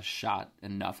shot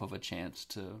enough of a chance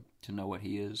to know what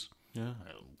he is. Yeah,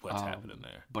 what's happening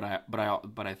there?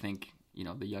 But I think, you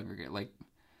know, the younger guy, like,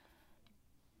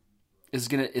 it's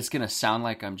gonna sound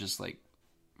like I'm just like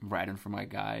riding for my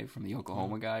guy from the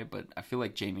Oklahoma guy, but I feel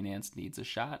like Jamie Nance needs a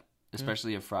shot,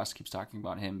 especially if Frost keeps talking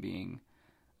about him being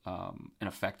an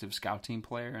effective scout team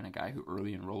player and a guy who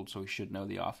early enrolled, so he should know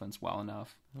the offense well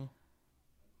enough.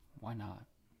 Why not?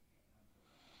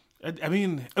 I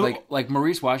mean, like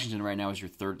Maurice Washington right now is your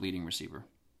 3rd leading receiver.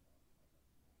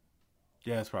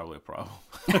 Yeah, it's probably a problem.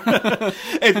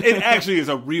 It actually is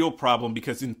a real problem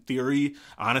because in theory,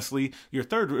 honestly, your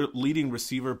 3rd leading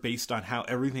receiver based on how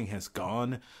everything has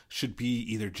gone should be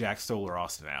either Jack Stoll or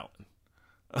Austin Allen.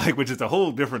 Like, which is a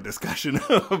whole different discussion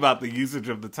about the usage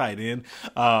of the tight end.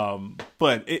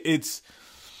 But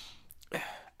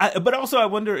but also I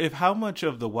wonder if how much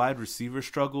of the wide receiver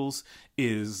struggles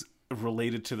is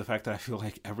related to the fact that I feel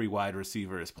like every wide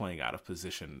receiver is playing out of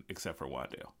position except for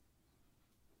Wandale.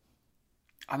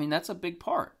 I mean, that's a big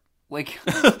part. Like,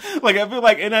 I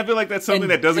feel like that's something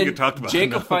that doesn't get talked about.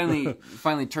 Jacob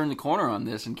finally turned the corner on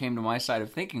this and came to my side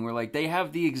of thinking. Where like they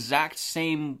have the exact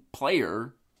same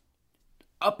player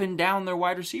up and down their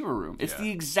wide receiver room. It's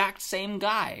the exact same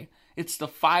guy. It's the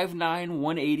 5'9",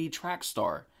 180 track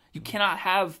star. You cannot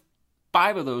have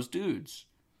 5 of those dudes.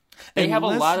 They have a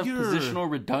lot of positional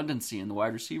redundancy in the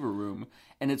wide receiver room,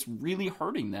 and it's really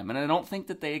hurting them. And I don't think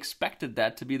that they expected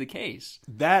that to be the case.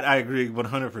 That I agree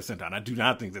 100% on. I do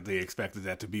not think that they expected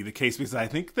that to be the case, because I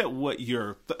think that what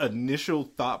your initial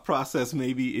thought process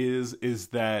maybe is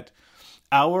that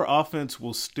our offense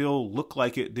will still look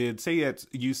like it did, say, at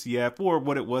UCF or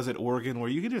what it was at Oregon, where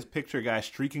you can just picture guys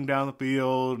streaking down the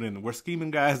field and we're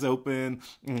scheming guys open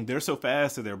and they're so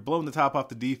fast that they're blowing the top off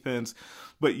the defense.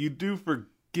 But you do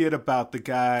forget about the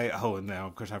guy, and now,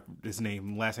 of course, his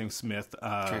last name Smith.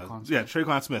 Traquan Smith. Yeah,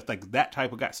 Traquan Smith, like that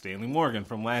type of guy. Stanley Morgan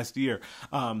from last year.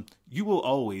 You will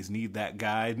always need that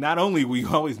guy. Not only will you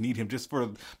always need him just for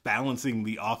balancing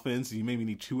the offense, you maybe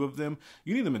need 2 of them,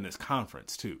 you need them in this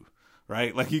conference too.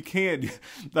 Right? Like, you can't,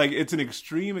 like, it's an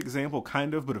extreme example,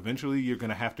 kind of, but eventually you're going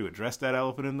to have to address that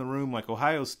elephant in the room. Like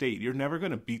Ohio State, you're never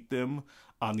going to beat them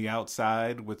on the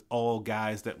outside with all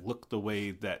guys that look the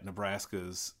way that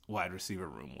Nebraska's wide receiver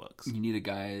room looks. You need a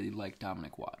guy like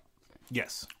Dominic Watt.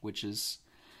 Yes. Which is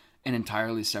an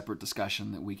entirely separate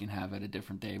discussion that we can have at a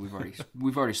different day.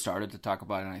 We've already started to talk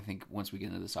about it, and I think once we get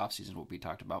into this offseason, what we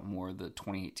talked about more, the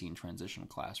 2018 transitional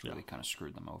class really kind of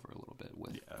screwed them over a little bit.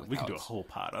 With we could do a whole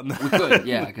pod on that. We could,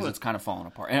 yeah, because it's kind of falling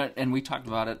apart. And we talked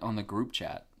about it on the group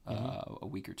chat a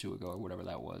week or 2 ago, or whatever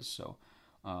that was. So,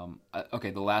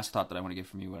 okay, the last thought that I want to get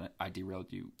from you when I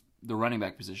derailed you, the running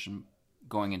back position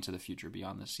going into the future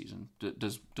beyond this season,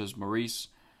 does Maurice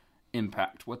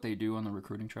impact what they do on the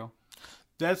recruiting trail?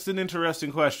 That's an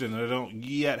interesting question that I don't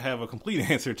yet have a complete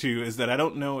answer to, is that I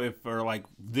don't know if, or like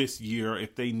this year,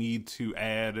 if they need to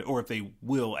add, or if they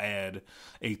will add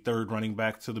a 3rd running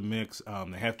back to the mix.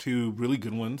 They have 2 really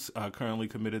good ones currently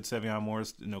committed, Sevion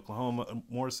Morrison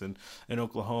in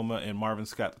Oklahoma, and Marvin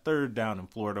Scott III down in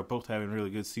Florida, both having really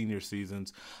good senior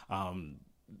seasons.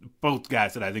 Both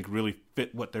guys that I think really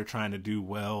fit what they're trying to do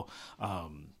well.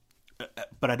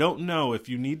 But I don't know if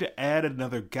you need to add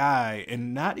another guy,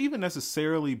 and not even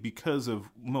necessarily because of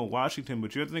Mo Washington,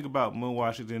 but you have to think about Mo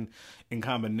Washington in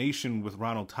combination with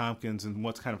Ronald Tompkins and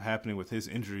what's kind of happening with his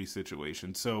injury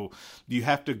situation. So you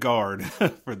have to guard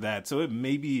for that. So it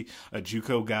may be a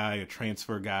JUCO guy, a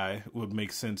transfer guy would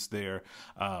make sense there.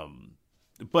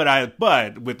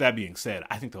 But with that being said,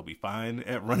 I think they'll be fine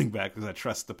at running back because I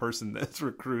trust the person that's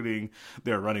recruiting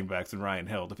their running backs in Ryan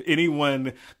Held. If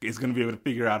anyone is going to be able to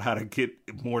figure out how to get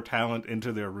more talent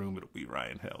into their room, it'll be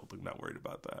Ryan Held. I'm not worried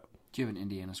about that. Do you have an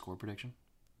Indiana score prediction?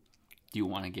 Do you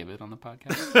want to give it on the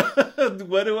podcast?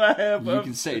 What do I have? You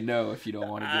can say no if you don't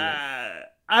want to give it.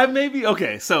 I maybe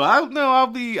okay. So I'll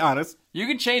be honest. You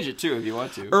can change it too if you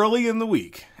want to. Early in the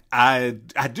week, I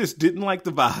just didn't like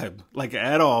the vibe, like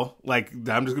at all. Like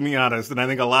I'm just gonna be honest, and I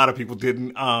think a lot of people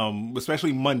didn't,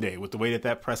 especially Monday with the way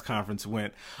that press conference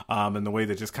went, and the way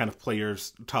that just kind of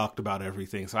players talked about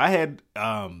everything. So I had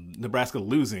Nebraska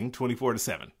losing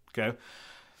 24-7. Okay.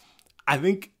 I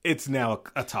think it's now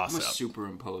a toss-up. I'm gonna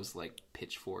superimpose like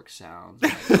pitchfork sounds.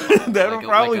 That'll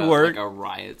probably work. Like a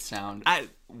riot sound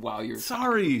while you're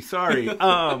sorry.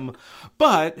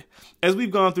 But as we've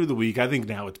gone through the week, I think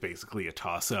now it's basically a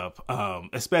toss-up.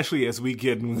 Especially as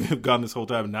we've gone this whole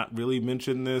time and not really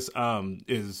mentioned this,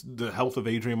 is the health of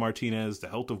Adrian Martinez, the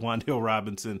health of Wan'Dale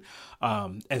Robinson,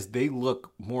 as they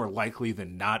look more likely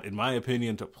than not, in my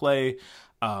opinion, to play.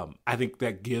 I think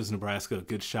that gives Nebraska a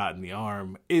good shot in the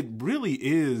arm. It really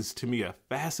is, to me, a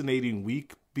fascinating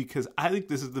week because I think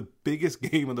this is the biggest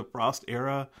game of the Frost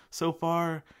era so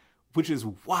far, which is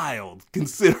wild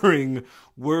considering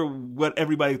what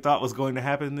everybody thought was going to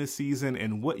happen this season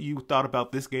and what you thought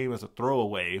about this game as a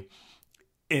throwaway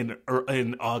in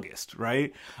August,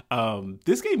 right?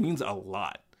 This game means a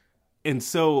lot. And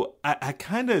so I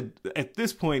kind of, at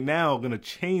this point now, going to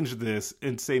change this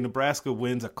and say Nebraska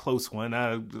wins a close one.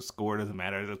 The score doesn't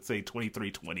matter. Let's say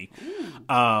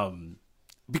 23-20.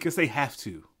 Because they have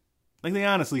to. Like, they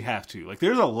honestly have to. Like,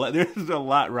 there's a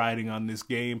lot riding on this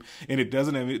game, and it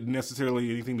doesn't have necessarily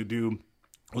anything to do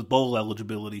with bowl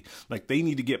eligibility. Like, they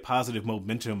need to get positive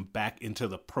momentum back into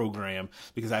the program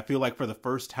because I feel like for the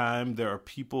first time there are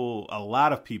a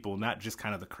lot of people, not just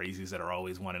kind of the crazies that are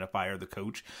always wanting to fire the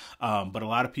coach, but a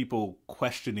lot of people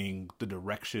questioning the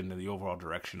direction and the overall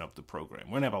direction of the program.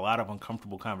 We're going to have a lot of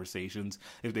uncomfortable conversations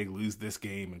if they lose this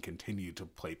game and continue to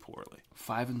play poorly.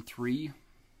 5-3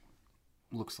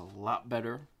 looks a lot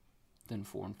better than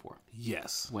 4-4.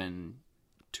 Yes. When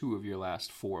 2 of your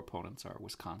last 4 opponents are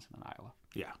Wisconsin and Iowa.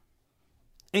 Yeah.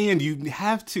 And you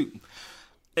have to,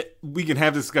 we can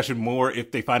have this discussion more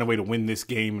if they find a way to win this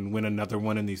game and win another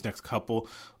one in these next couple,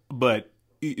 but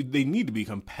they need to be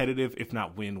competitive, if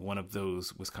not win one of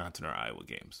those Wisconsin or Iowa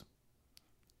games.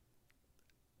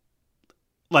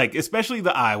 Like, especially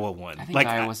the Iowa one. I think like,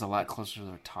 Iowa's a lot closer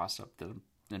to a toss-up than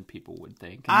people would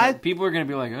think. People are going to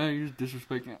be like, oh, you're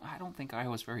disrespecting. I don't think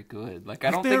Iowa's very good. Like,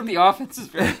 I don't think the offense is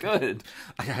very good.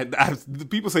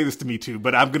 People say this to me too,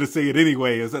 but I'm going to say it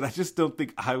anyway, is that I just don't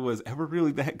think Iowa's ever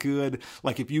really that good.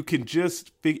 Like, but the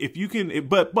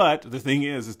thing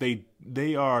is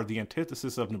they are the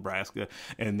antithesis of Nebraska,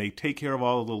 and they take care of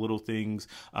all of the little things.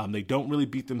 They don't really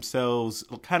beat themselves,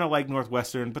 kind of like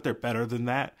Northwestern, but they're better than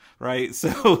that, right?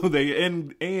 So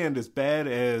and as bad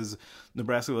as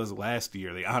Nebraska was last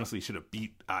year, they honestly should have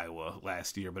beat Iowa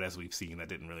last year, but as we've seen, that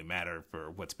didn't really matter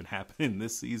for what's been happening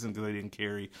this season because they didn't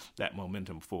carry that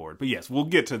momentum forward. But yes, we'll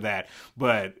get to that.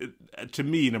 But to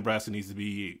me, Nebraska needs to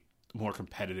be more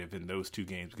competitive in those 2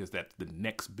 games because that's the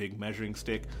next big measuring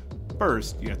stick.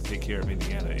 First, you have to take care of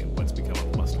Indiana in what's become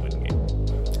a must-win game.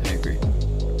 I agree.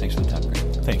 Thanks for the time, Greg.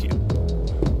 Thank you.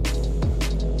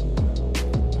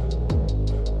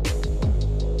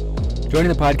 Joining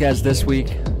the podcast this week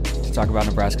to talk about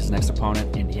Nebraska's next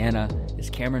opponent, Indiana, is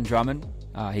Cameron Drummond.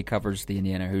 He covers the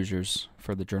Indiana Hoosiers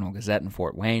for the Journal-Gazette in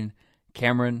Fort Wayne.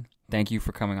 Cameron, thank you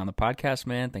for coming on the podcast,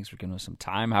 man. Thanks for giving us some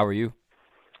time. How are you?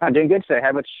 I'm doing good today. How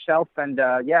about yourself? And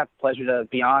pleasure to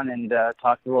be on and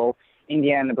talk a little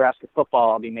Indiana-Nebraska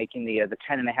football. I'll be making the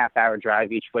 10.5-hour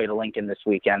drive each way to Lincoln this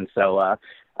weekend. So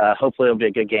hopefully it'll be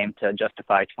a good game to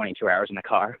justify 22 hours in the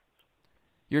car.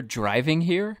 You're driving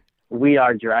here? We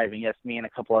are driving. Yes, me and a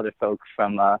couple other folks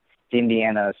from the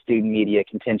Indiana student media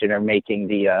contingent are making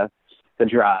the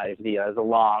drive, the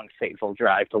long, fateful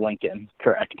drive to Lincoln.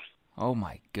 Correct. Oh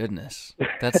my goodness,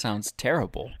 that sounds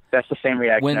terrible. That's the same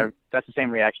reaction. That's the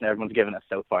same reaction everyone's given us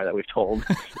so far that we've told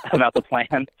about the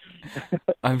plan.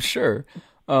 I'm sure.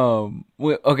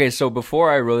 Okay, so before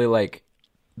I really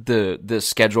the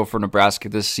schedule for Nebraska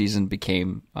this season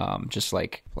became just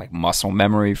like muscle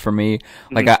memory for me.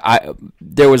 Like I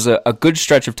there was a good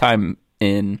stretch of time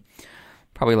in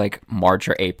probably like March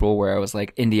or April where I was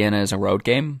like, Indiana is a road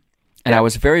game, and I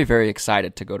was very, very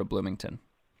excited to go to Bloomington.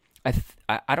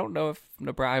 I don't know if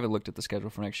Nebraska. I haven't looked at the schedule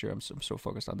for next year. I'm so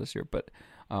focused on this year, but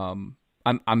I'm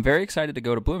very excited to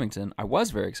go to Bloomington. I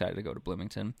was very excited to go to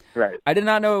Bloomington. Right. I did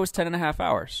not know it was 10.5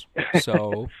 hours,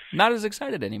 so not as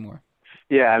excited anymore.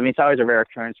 Yeah, I mean, it's always a rare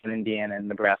occurrence when Indiana and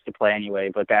Nebraska play anyway,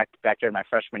 but back during my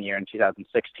freshman year in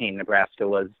 2016, Nebraska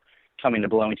was coming to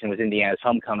Bloomington, was Indiana's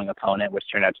homecoming opponent, which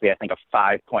turned out to be, I think, a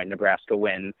 5-point Nebraska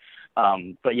win.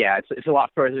 But yeah, it's a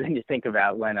lot further than you think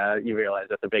about when you realize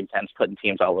that the Big Ten's putting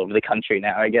teams all over the country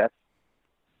now, I guess.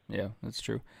 Yeah, that's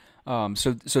true.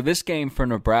 So this game for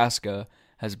Nebraska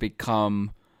has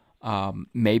become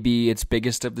maybe its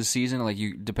biggest of the season. Like,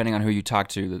 you, depending on who you talk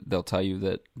to, they'll tell you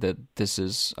that this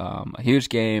is a huge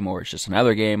game, or it's just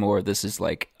another game, or this is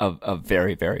like a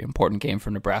very, very important game for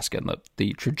Nebraska and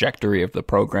the trajectory of the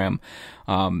program.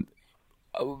 How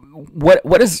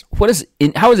is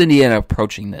Indiana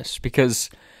approaching this? Because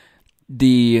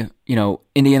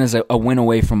Indiana's a win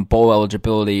away from bowl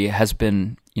eligibility has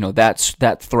been,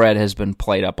 that thread has been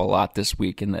played up a lot this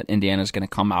week, and that Indiana's going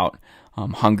to come out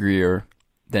hungrier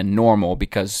than normal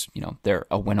because they're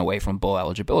a win away from bowl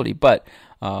eligibility. But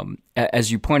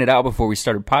as you pointed out before we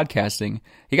started podcasting,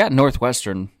 you got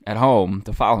Northwestern at home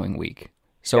the following week.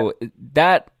 So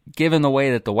that, given the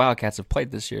way that the Wildcats have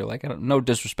played this year, like, no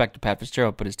disrespect to Pat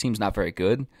Fitzgerald, but his team's not very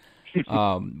good.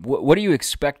 What do you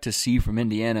expect to see from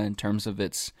Indiana in terms of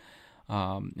its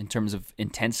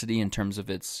intensity, in terms of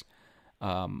its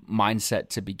mindset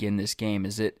to begin this game?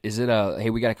 Is it a, hey,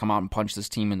 we got to come out and punch this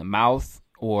team in the mouth,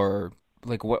 or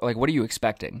what are you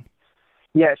expecting?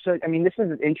 Yeah, so, I mean, this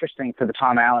is interesting for the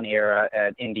Tom Allen era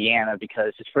at Indiana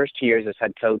because his first 2 years as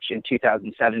head coach in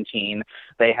 2017,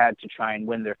 they had to try and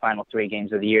win their final 3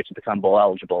 games of the year to become bowl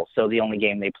eligible. So the only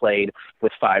game they played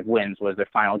with 5 wins was their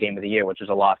final game of the year, which was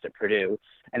a loss at Purdue.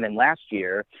 And then last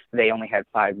year, they only had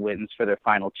 5 wins for their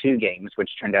final 2 games,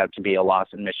 which turned out to be a loss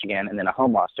in Michigan and then a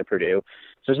home loss to Purdue.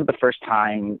 So this is the first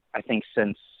time, I think,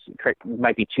 since it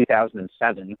might be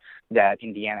 2007 that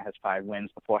Indiana has 5 wins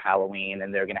before Halloween,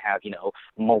 and they're going to have,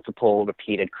 multiple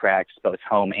repeated cracks, both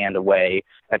home and away,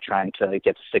 at trying to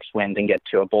get to 6 wins and get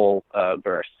to a bowl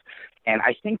berth. And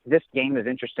I think this game is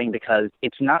interesting because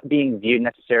it's not being viewed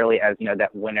necessarily as,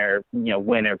 that winner,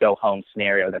 win or go home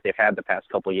scenario that they've had the past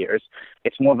couple of years.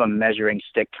 It's more of a measuring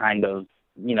stick kind of,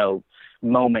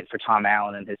 moment for Tom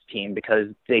Allen and his team, because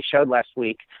they showed last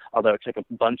week, although it took a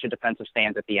bunch of defensive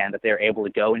stands at the end, that they were able to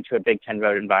go into a Big Ten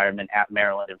road environment at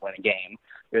Maryland and win a game.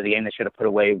 It was a game they should have put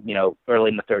away, early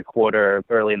in the third quarter,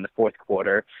 early in the fourth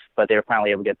quarter, but they were finally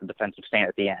able to get the defensive stand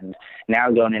at the end. Now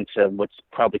going into what's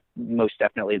probably most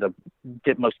definitely the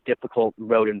most difficult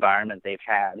road environment they've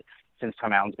had since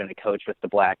Tom Allen's been a coach, with the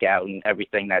blackout and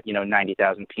everything that,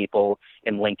 90,000 people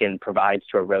in Lincoln provides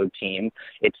to a road team.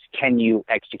 It's, can you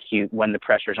execute when the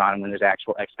pressure's on and when there's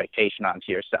actual expectation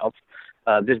onto yourself?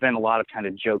 There's been a lot of kind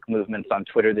of joke movements on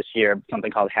Twitter this year,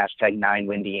 something called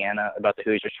 #9WinDiana, about the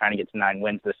Hoosiers trying to get to 9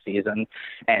 wins this season.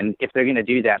 And if they're going to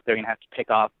do that, they're going to have to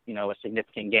pick off, a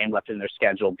significant game left in their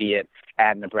schedule, be it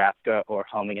at Nebraska or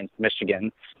home against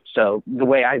Michigan. So the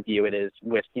way I view it is,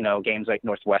 with, games like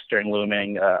Northwestern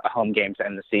looming, a home game to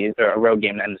end the season, or a road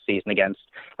game to end the season against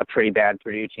a pretty bad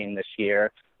Purdue team this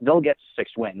year, they'll get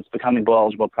 6 wins. Becoming bowl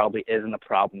eligible probably isn't a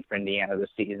problem for Indiana this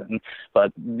season.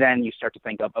 But then you start to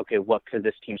think of, okay, what could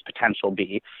this team's potential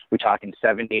be? We're talking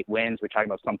 7, 8 wins. We're talking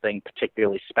about something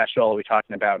particularly special. We're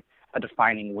talking about a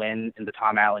defining win in the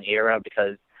Tom Allen era,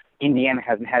 because Indiana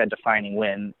hasn't had a defining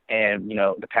win in,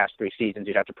 the past 3 seasons.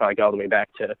 You'd have to probably go all the way back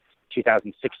to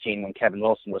 2016 when Kevin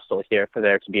Wilson was still here for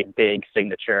there to be a big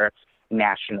signature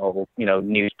national,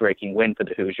 news-breaking win for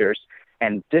the Hoosiers.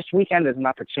 And this weekend is an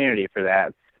opportunity for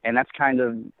that. And that's kind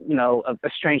of, a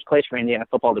strange place for Indiana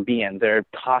football to be in. They're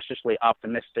cautiously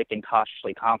optimistic and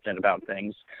cautiously confident about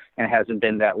things, and it hasn't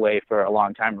been that way for a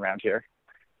long time around here.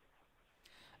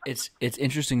 It's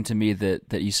interesting to me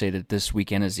that you say that this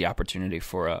weekend is the opportunity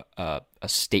for a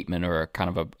statement, or a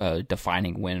kind of a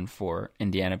defining win for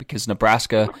Indiana, because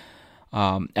Nebraska,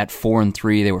 at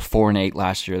 4-3, they were 4-8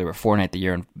 last year. They were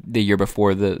 4-8 the year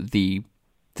before. The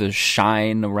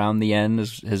shine around the end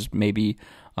has maybe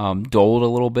dulled a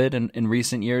little bit in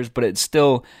recent years, but it's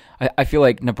still, I feel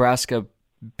like Nebraska,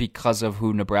 because of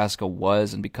who Nebraska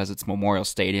was and because it's Memorial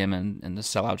Stadium and the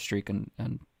sellout streak and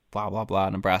blah, blah, blah,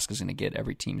 Nebraska's going to get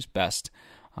every team's best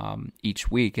each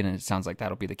week, and it sounds like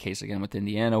that'll be the case again with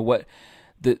Indiana. What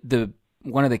the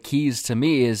one of the keys to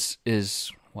me is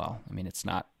well, I mean, it's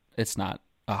not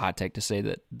a hot take to say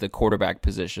that the quarterback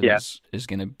position is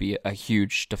going to be a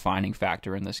huge defining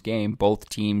factor in this game. Both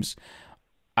teams,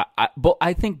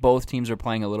 I think both teams are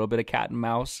playing a little bit of cat and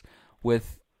mouse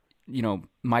with,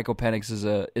 Michael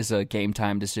Penix is a game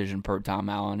time decision per Tom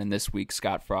Allen, and this week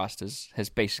Scott Frost has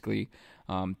basically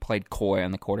played coy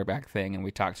on the quarterback thing. And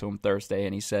we talked to him Thursday,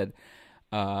 and he said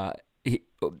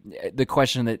the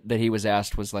question that he was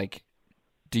asked was like,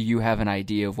 do you have an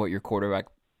idea of what your quarterback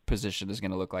position is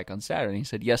going to look like on Saturday. He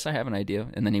said, yes, I have an idea.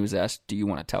 And then he was asked, do you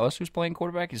want to tell us who's playing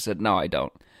quarterback? He said, no, I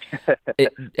don't.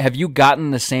 Have you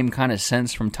gotten the same kind of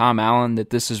sense from Tom Allen that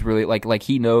this is really like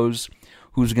he knows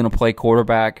who's going to play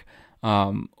quarterback?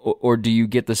 Or do you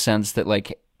get the sense that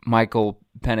like Michael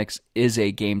Penix is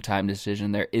a game time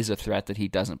decision? There is a threat that he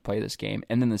doesn't play this game.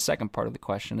 And then the second part of the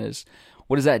question is,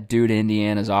 what does that do to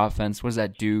Indiana's offense? What does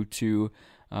that do to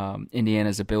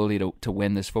Indiana's ability to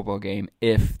win this football game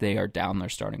if they are down their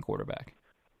starting quarterback?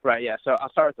 Right, yeah. So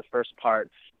I'll start with the first part.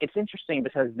 It's interesting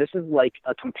because this is like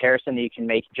a comparison that you can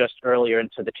make just earlier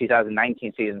into the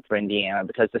 2019 season for Indiana,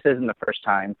 because this isn't the first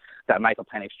time that Michael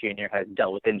Penix Jr. has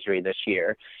dealt with injury this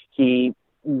year. He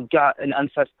got an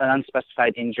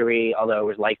unspecified injury, although it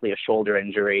was likely a shoulder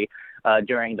injury,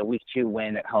 during the Week 2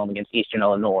 win at home against Eastern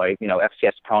Illinois.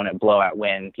 FCS opponent, blowout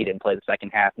win. He didn't play the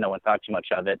second half. No one thought too much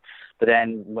of it. But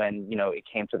then when, it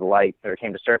came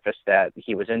to surface that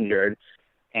he was injured,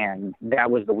 and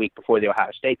that was the week before the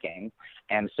Ohio State game.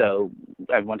 And so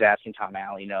everyone's asking Tom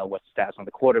Allen, what's the stats on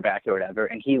the quarterback or whatever,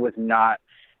 and he was not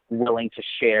willing to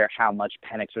share how much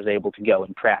Penix was able to go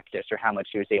in practice or how much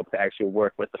he was able to actually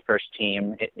work with the first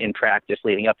team in practice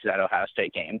leading up to that Ohio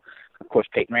State game. Of course,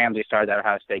 Peyton Ramsey started that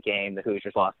Ohio State game. The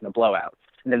Hoosiers lost in a blowout.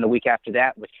 And then the week after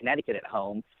that, with Connecticut at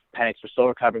home, Penix was still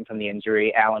recovering from the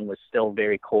injury. Allen was still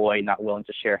very coy, not willing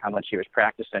to share how much he was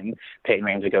practicing. Peyton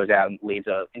Ramsey goes out and leads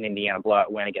an Indiana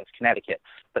blowout win against Connecticut.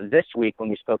 But this week, when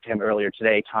we spoke to him earlier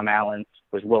today, Tom Allen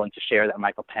was willing to share that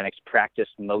Michael Penix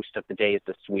practiced most of the days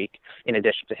this week, in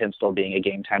addition to him still being a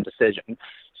game-time decision.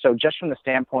 So just from the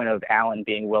standpoint of Allen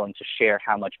being willing to share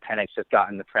how much Penix has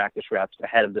gotten the practice reps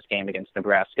ahead of this game against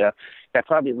Nebraska, that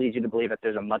probably leads you to believe that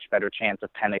there's a much better chance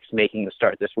of Penix making the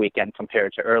start this weekend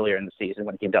compared to earlier in the season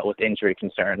when he dealt with injury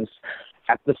concerns.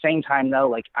 At the same time,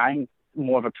 though, I'm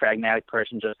more of a pragmatic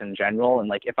person just in general,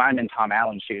 and if I'm in Tom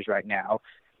Allen's shoes right now,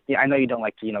 I know you don't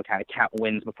like to, kind of count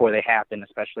wins before they happen,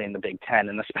 especially in the Big Ten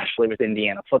and especially with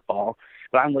Indiana football,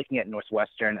 but I'm looking at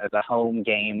Northwestern as a home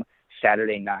game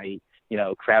Saturday night.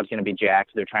 Crowd's going to be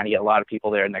jacked. They're trying to get a lot of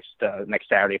people there next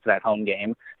Saturday for that home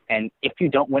game. And if you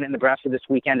don't win in Nebraska this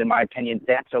weekend, in my opinion,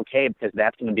 that's okay, because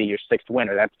that's going to be your sixth win,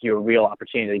 or that's your real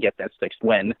opportunity to get that sixth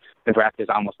win. Nebraska is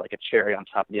almost like a cherry on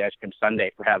top of the ice cream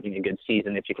sundae for having a good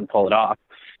season if you can pull it off.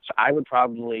 So I would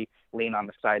probably lean on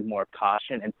the side more of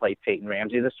caution and play Peyton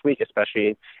Ramsey this week,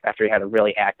 especially after he had a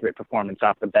really accurate performance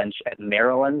off the bench at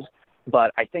Maryland.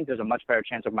 But I think there's a much better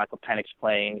chance of Michael Penix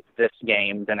playing this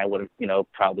game than I would have,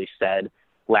 probably said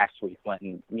last week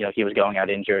when, he was going out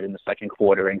injured in the second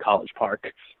quarter in College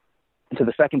Park. To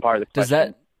the second part of the question. Does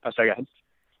that? Oh, sorry, go ahead.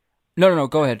 No,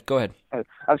 go ahead. I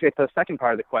was going to the second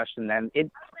part of the question then.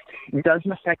 It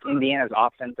doesn't affect Indiana's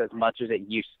offense as much as it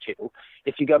used to.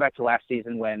 If you go back to last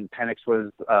season when Penix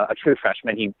was a true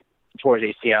freshman, he tore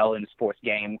his ACL in his fourth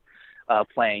game,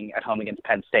 playing at home against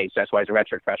Penn State. So that's why he's a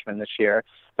redshirt freshman this year.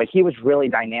 But he was really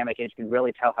dynamic, and you can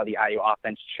really tell how the IU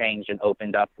offense changed and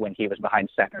opened up when he was behind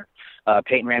center.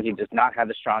 Peyton Ramsey does not have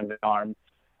the strong arm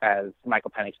as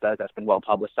Michael Penix does. That's been well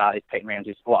publicized. Peyton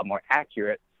Ramsey's a lot more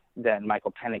accurate than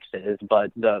Michael Penix is,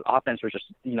 but the offense was just,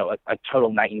 a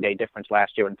total night and day difference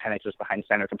last year when Penix was behind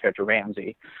center compared to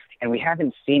Ramsey. And we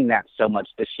haven't seen that so much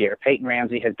this year. Peyton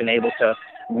Ramsey has been able to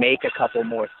make a couple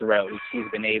more throws. He's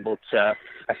been able to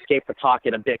escape the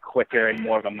pocket a bit quicker and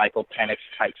more of a Michael Penix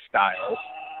type style.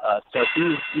 So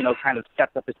he's, kind of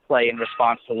stepped up his play in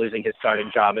response to losing his starting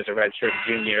job as a redshirt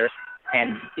junior.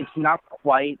 And it's not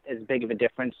quite as big of a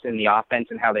difference in the offense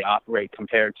and how they operate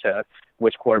compared to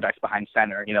which quarterback's behind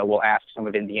center. We'll ask some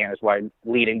of Indiana's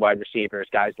leading wide receivers,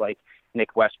 guys like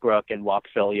Nick Westbrook and Walt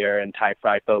Fillier and Ty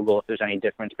Freifogel, if there's any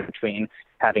difference between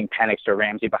having Penix or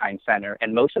Ramsey behind center.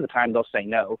 And most of the time they'll say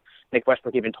no. Nick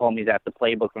Westbrook even told me that the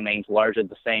playbook remains largely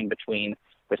the same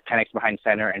with Penix behind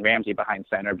center and Ramsey behind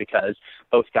center, because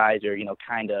both guys are,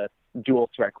 kind of dual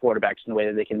threat quarterbacks in the way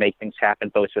that they can make things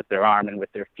happen both with their arm and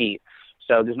with their feet.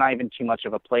 So there's not even too much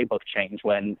of a playbook change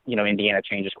when, Indiana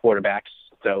changes quarterbacks.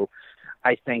 So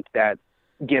I think that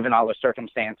given all the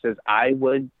circumstances, I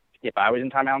would, if I was in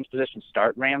Tom Allen's position,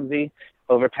 start Ramsey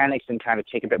over Penix and kind of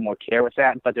take a bit more care with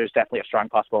that. But there's definitely a strong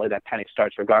possibility that Penix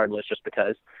starts regardless, just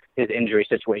because his injury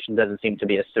situation doesn't seem to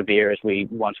be as severe as we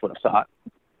once would have thought.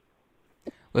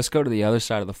 Let's go to the other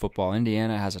side of the football.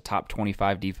 Indiana has a top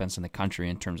 25 defense in the country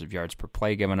in terms of yards per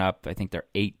play given up. I think they're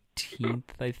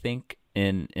 18th,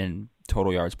 in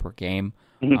total yards per game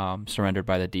surrendered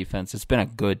by the defense. It's been a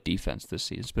good defense this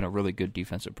season. It's been a really good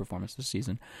defensive performance this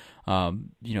season.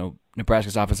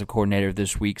 Nebraska's offensive coordinator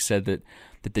this week said that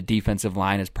the defensive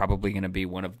line is probably going to be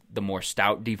one of the more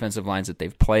stout defensive lines that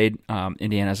they've played.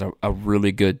 Indiana's a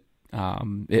really good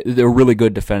they're really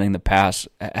good defending the pass.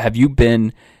 Have you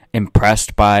been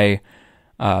impressed by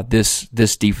this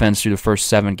defense through the first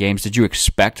 7 games? Did you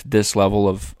expect this level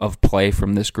of play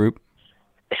from this group?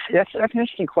 That's an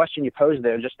interesting question you posed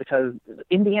there, just because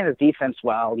Indiana's defense,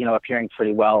 while, appearing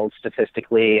pretty well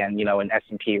statistically and, in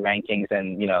S&P rankings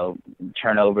and,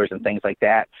 turnovers and things like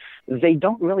that, they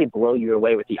don't really blow you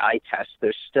away with the eye test.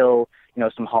 There's still,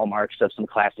 some hallmarks of some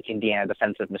classic Indiana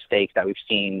defensive mistakes that we've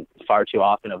seen far too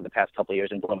often over the past couple of years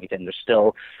in Bloomington. There's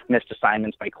still missed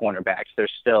assignments by cornerbacks.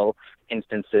 There's still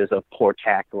instances of poor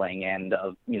tackling and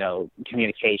of,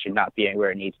 communication not being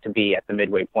where it needs to be at the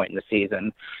midway point in the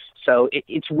season. So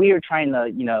it's weird trying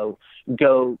to,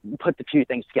 go put the two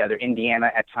things together.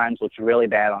 Indiana at times looks really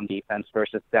bad on defense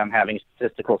versus them having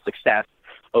statistical success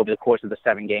over the course of the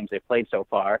 7 games they've played so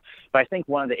far. But I think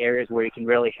one of the areas where you can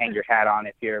really hang your hat on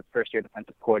if you're a first-year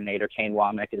defensive coordinator, Kane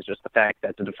Womack, is just the fact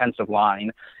that the defensive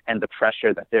line and the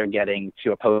pressure that they're getting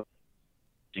to opposing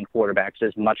quarterbacks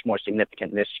is much more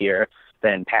significant this year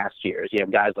than past years. You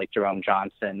have guys like Jerome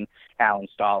Johnson, Alan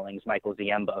Stallings, Michael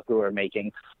Ziemba, who are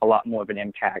making a lot more of an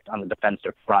impact on the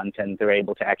defensive front, and they're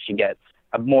able to actually get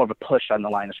more of a push on the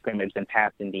line of scrimmage than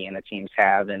past Indiana teams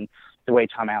have. And the way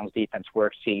Tom Allen's defense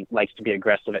works, he likes to be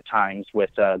aggressive at times with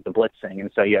the blitzing.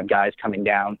 And so you have guys coming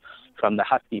down from the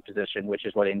Husky position, which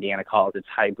is what Indiana calls its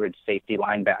hybrid safety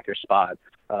linebacker spot.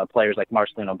 Players like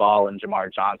Marcelino Ball and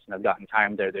Jamar Johnson have gotten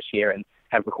time there this year and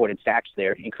have recorded sacks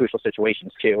there in crucial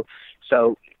situations too.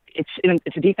 So it's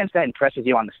a defense that impresses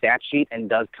you on the stat sheet and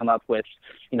does come up with,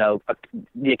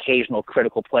 the occasional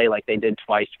critical play like they did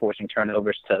twice, forcing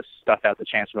turnovers to stuff out the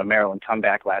chance of a Maryland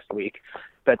comeback last week.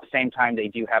 But at the same time, they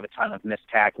do have a ton of missed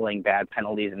tackling, bad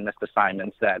penalties, and missed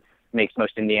assignments that makes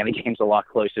most Indiana games a lot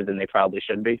closer than they probably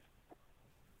should be.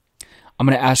 I'm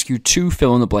going to ask you 2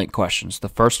 fill-in-the-blank questions. The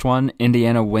first one,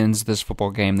 Indiana wins this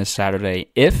football game this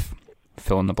Saturday if,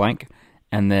 fill-in-the-blank.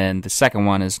 And then the second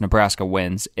one is Nebraska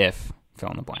wins if,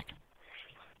 fill-in-the-blank.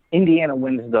 Indiana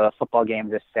wins the football game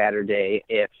this Saturday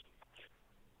if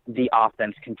the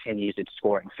offense continues its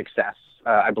scoring success.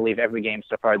 I believe every game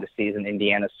so far this season,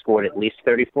 Indiana scored at least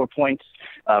 34 points,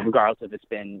 regardless if it's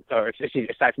been, or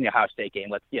aside from the Ohio State game,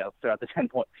 let's throw out the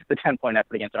 10-point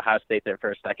effort against Ohio State there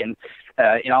for a second.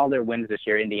 In all their wins this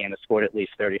year, Indiana scored at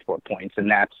least 34 points, and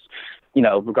that's,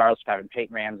 regardless of having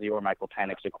Peyton Ramsey or Michael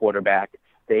Penix at quarterback,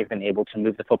 they've been able to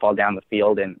move the football down the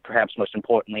field and perhaps most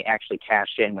importantly, actually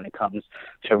cash in when it comes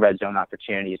to red zone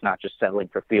opportunities, not just settling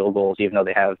for field goals, even though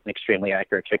they have an extremely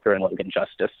accurate kicker in Logan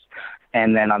Justice.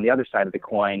 And then on the other side of the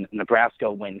coin,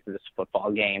 Nebraska wins this football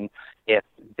game if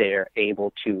they're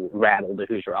able to rattle the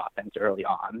Hoosier offense early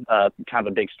on. Kind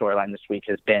of a big storyline this week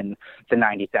has been the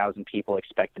 90,000 people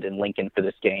expected in Lincoln for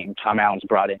this game. Tom Allen's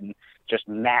brought in just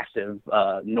massive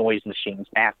noise machines,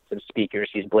 massive speakers.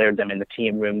 He's blared them in the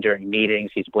team room during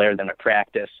meetings. He's blared them at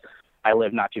practice. I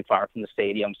live not too far from the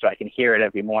stadium, so I can hear it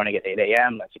every morning at 8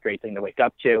 a.m. That's a great thing to wake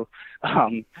up to.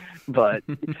 But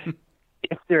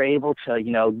if they're able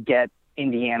to, get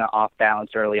Indiana off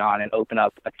balance early on and open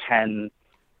up a 10,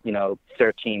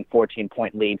 13,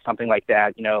 14-point lead, something like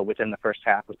that, within the first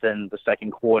half, within the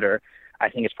second quarter, I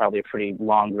think it's probably a pretty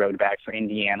long road back for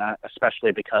Indiana,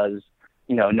 especially because,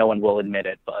 no one will admit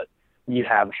it, but you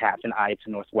have half an eye to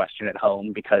Northwestern at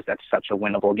home because that's such a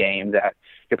winnable game that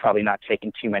you're probably not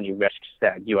taking too many risks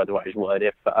that you otherwise would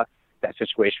if that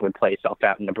situation would play itself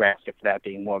out in Nebraska, for that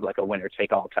being more of like a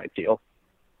winner-take-all type deal.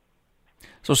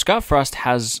 So Scott Frost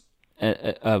has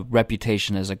a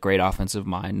reputation as a great offensive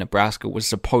mind. Nebraska was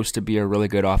supposed to be a really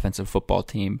good offensive football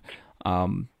team.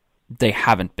 They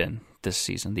haven't been this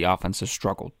season. The offense has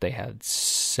struggled. They had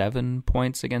 7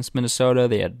 points against Minnesota.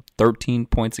 They had 13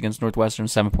 points against Northwestern,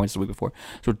 7 points the week before.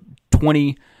 So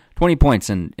 20 points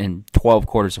in 12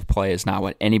 quarters of play is not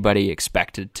what anybody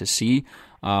expected to see.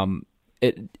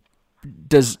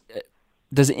 Does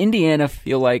Indiana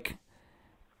feel like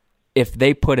if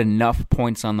they put enough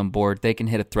points on the board, they can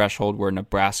hit a threshold where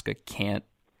Nebraska can't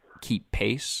keep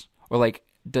pace? Or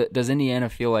does Indiana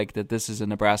feel like that this is a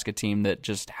Nebraska team that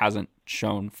just hasn't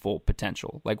shown full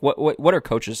potential? What are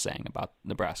coaches saying about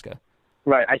Nebraska?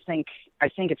 Right. I think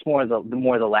it's more the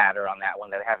latter on that one,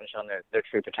 that they haven't shown their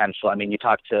true potential. I mean, you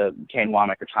talk to Kane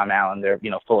Womack or Tom Allen, they're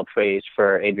full of praise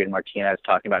for Adrian Martinez,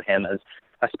 talking about him as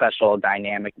a special,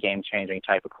 dynamic, game-changing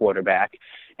type of quarterback.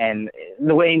 And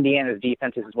the way Indiana's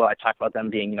defense is as well, I talked about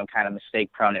them being, kind of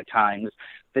mistake-prone at times.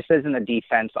 This isn't a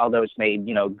defense, although it's made,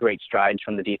 great strides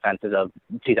from the defenses of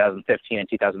 2015 and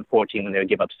 2014 when they would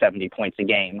give up 70 points a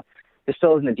game. This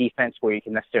still isn't a defense where you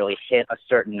can necessarily hit a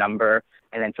certain number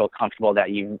and then feel comfortable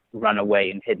that you've run away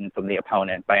and hidden from the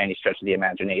opponent by any stretch of the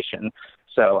imagination.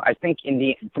 So I think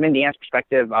from Indiana's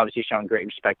perspective, obviously showing great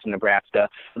respect to Nebraska.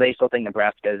 They still think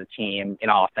Nebraska is a team in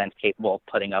offense capable of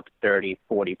putting up 30,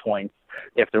 40 points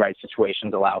if the right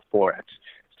situations allow for it.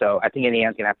 So I think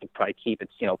Indiana's going to have to probably keep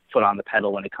its foot on the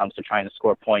pedal when it comes to trying to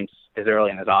score points as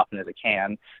early and as often as it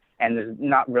can. And there's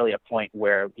not really a point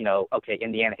where, okay,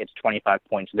 Indiana hits 25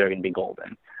 points, they're going to be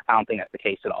golden. I don't think that's the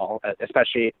case at all,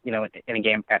 especially, in a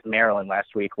game at Maryland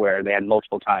last week where they had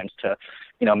multiple times to,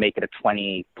 make it a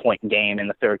 20-point game in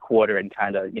the third quarter and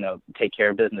kind of, take care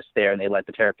of business there. And they let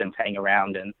the Terrapins hang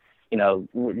around. And,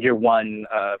 your one,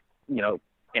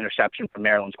 interception from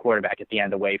Maryland's quarterback at the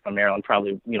end away from Maryland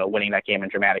probably, winning that game in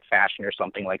dramatic fashion or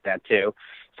something like that too.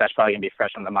 So that's probably going to be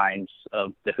fresh on the minds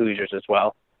of the Hoosiers as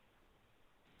well.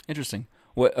 Interesting.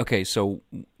 Okay, so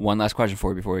one last question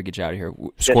for you before we get you out of here.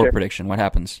 Score prediction. What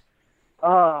happens?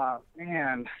 Oh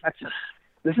man,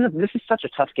 this is such a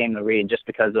tough game to read just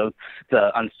because of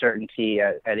the uncertainty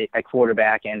at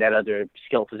quarterback and at other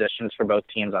skill positions for both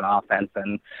teams on offense,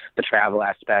 and the travel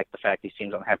aspect, the fact these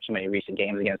teams don't have too many recent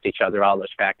games against each other. All those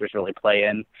factors really play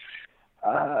in.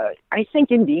 I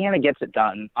think Indiana gets it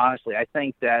done. Honestly, I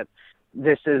think that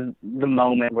this is the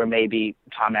moment where maybe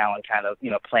Tom Allen kind of,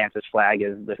 plants his flag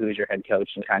as the Hoosier head coach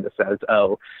and kind of says,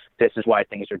 oh, this is why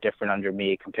things are different under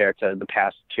me compared to the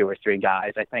past two or three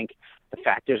guys. I think the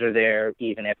factors are there,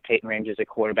 even if Peyton Range is at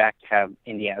quarterback, to have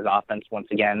Indiana's offense once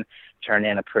again turn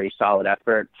in a pretty solid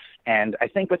effort. And I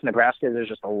think with Nebraska, there's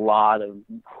just a lot of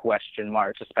question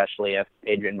marks, especially if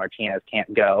Adrian Martinez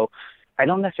can't go. I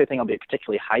don't necessarily think it'll be a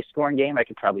particularly high-scoring game. I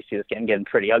could probably see this game getting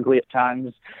pretty ugly at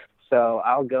times. So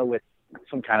I'll go with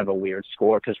some kind of a weird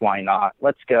score, because why not?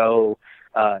 Let's go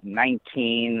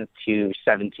 19-17.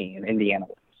 Indiana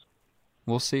wins.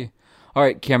 We'll see. All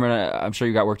right, Cameron, I'm sure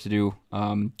you got work to do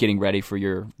getting ready for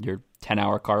your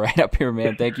 10-hour car ride up here,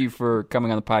 man. Thank you for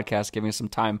coming on the podcast, giving us some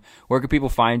time. Where can people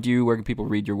find you? Where can people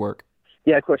read your work?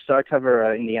 Yeah, of course. So I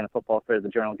cover Indiana football for the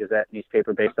Journal-Gazette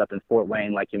newspaper based up in Fort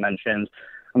Wayne, like you mentioned.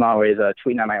 I'm always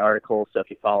tweeting out my articles, so if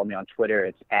you follow me on Twitter,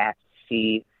 it's at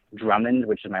C Drummond,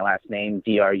 which is my last name,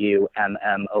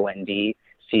 Drummond,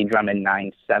 C Drummond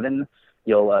 97.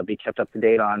 You'll be kept up to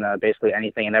date on basically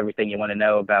anything and everything you want to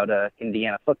know about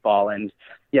Indiana football. And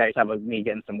yeah, you're talking about me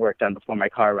getting some work done before my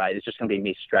car ride. It's just going to be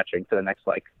me stretching for the next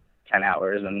 10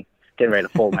 hours and getting ready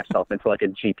to fold myself into a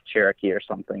Jeep Cherokee or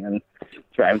something and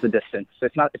drive the distance. So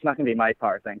it's not going to be my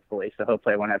car, thankfully. So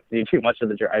hopefully I won't have to do too much of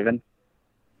the driving.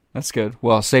 That's good.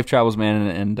 Well, safe travels, man,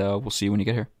 and we'll see you when you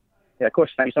get here. Yeah, of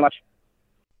course. Thank you so much.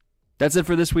 That's it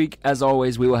for this week. As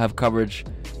always, we will have coverage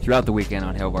throughout the weekend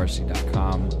on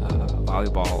HailVarsity.com.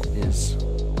 Volleyball is,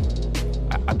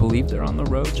 I believe they're on the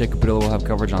road. Jacob Padilla will have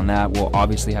coverage on that. We'll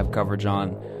obviously have coverage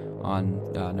on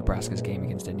Nebraska's game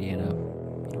against Indiana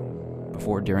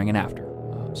before, during, and after.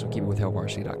 So keep it with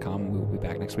HailVarsity.com, and we will be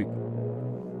back next week.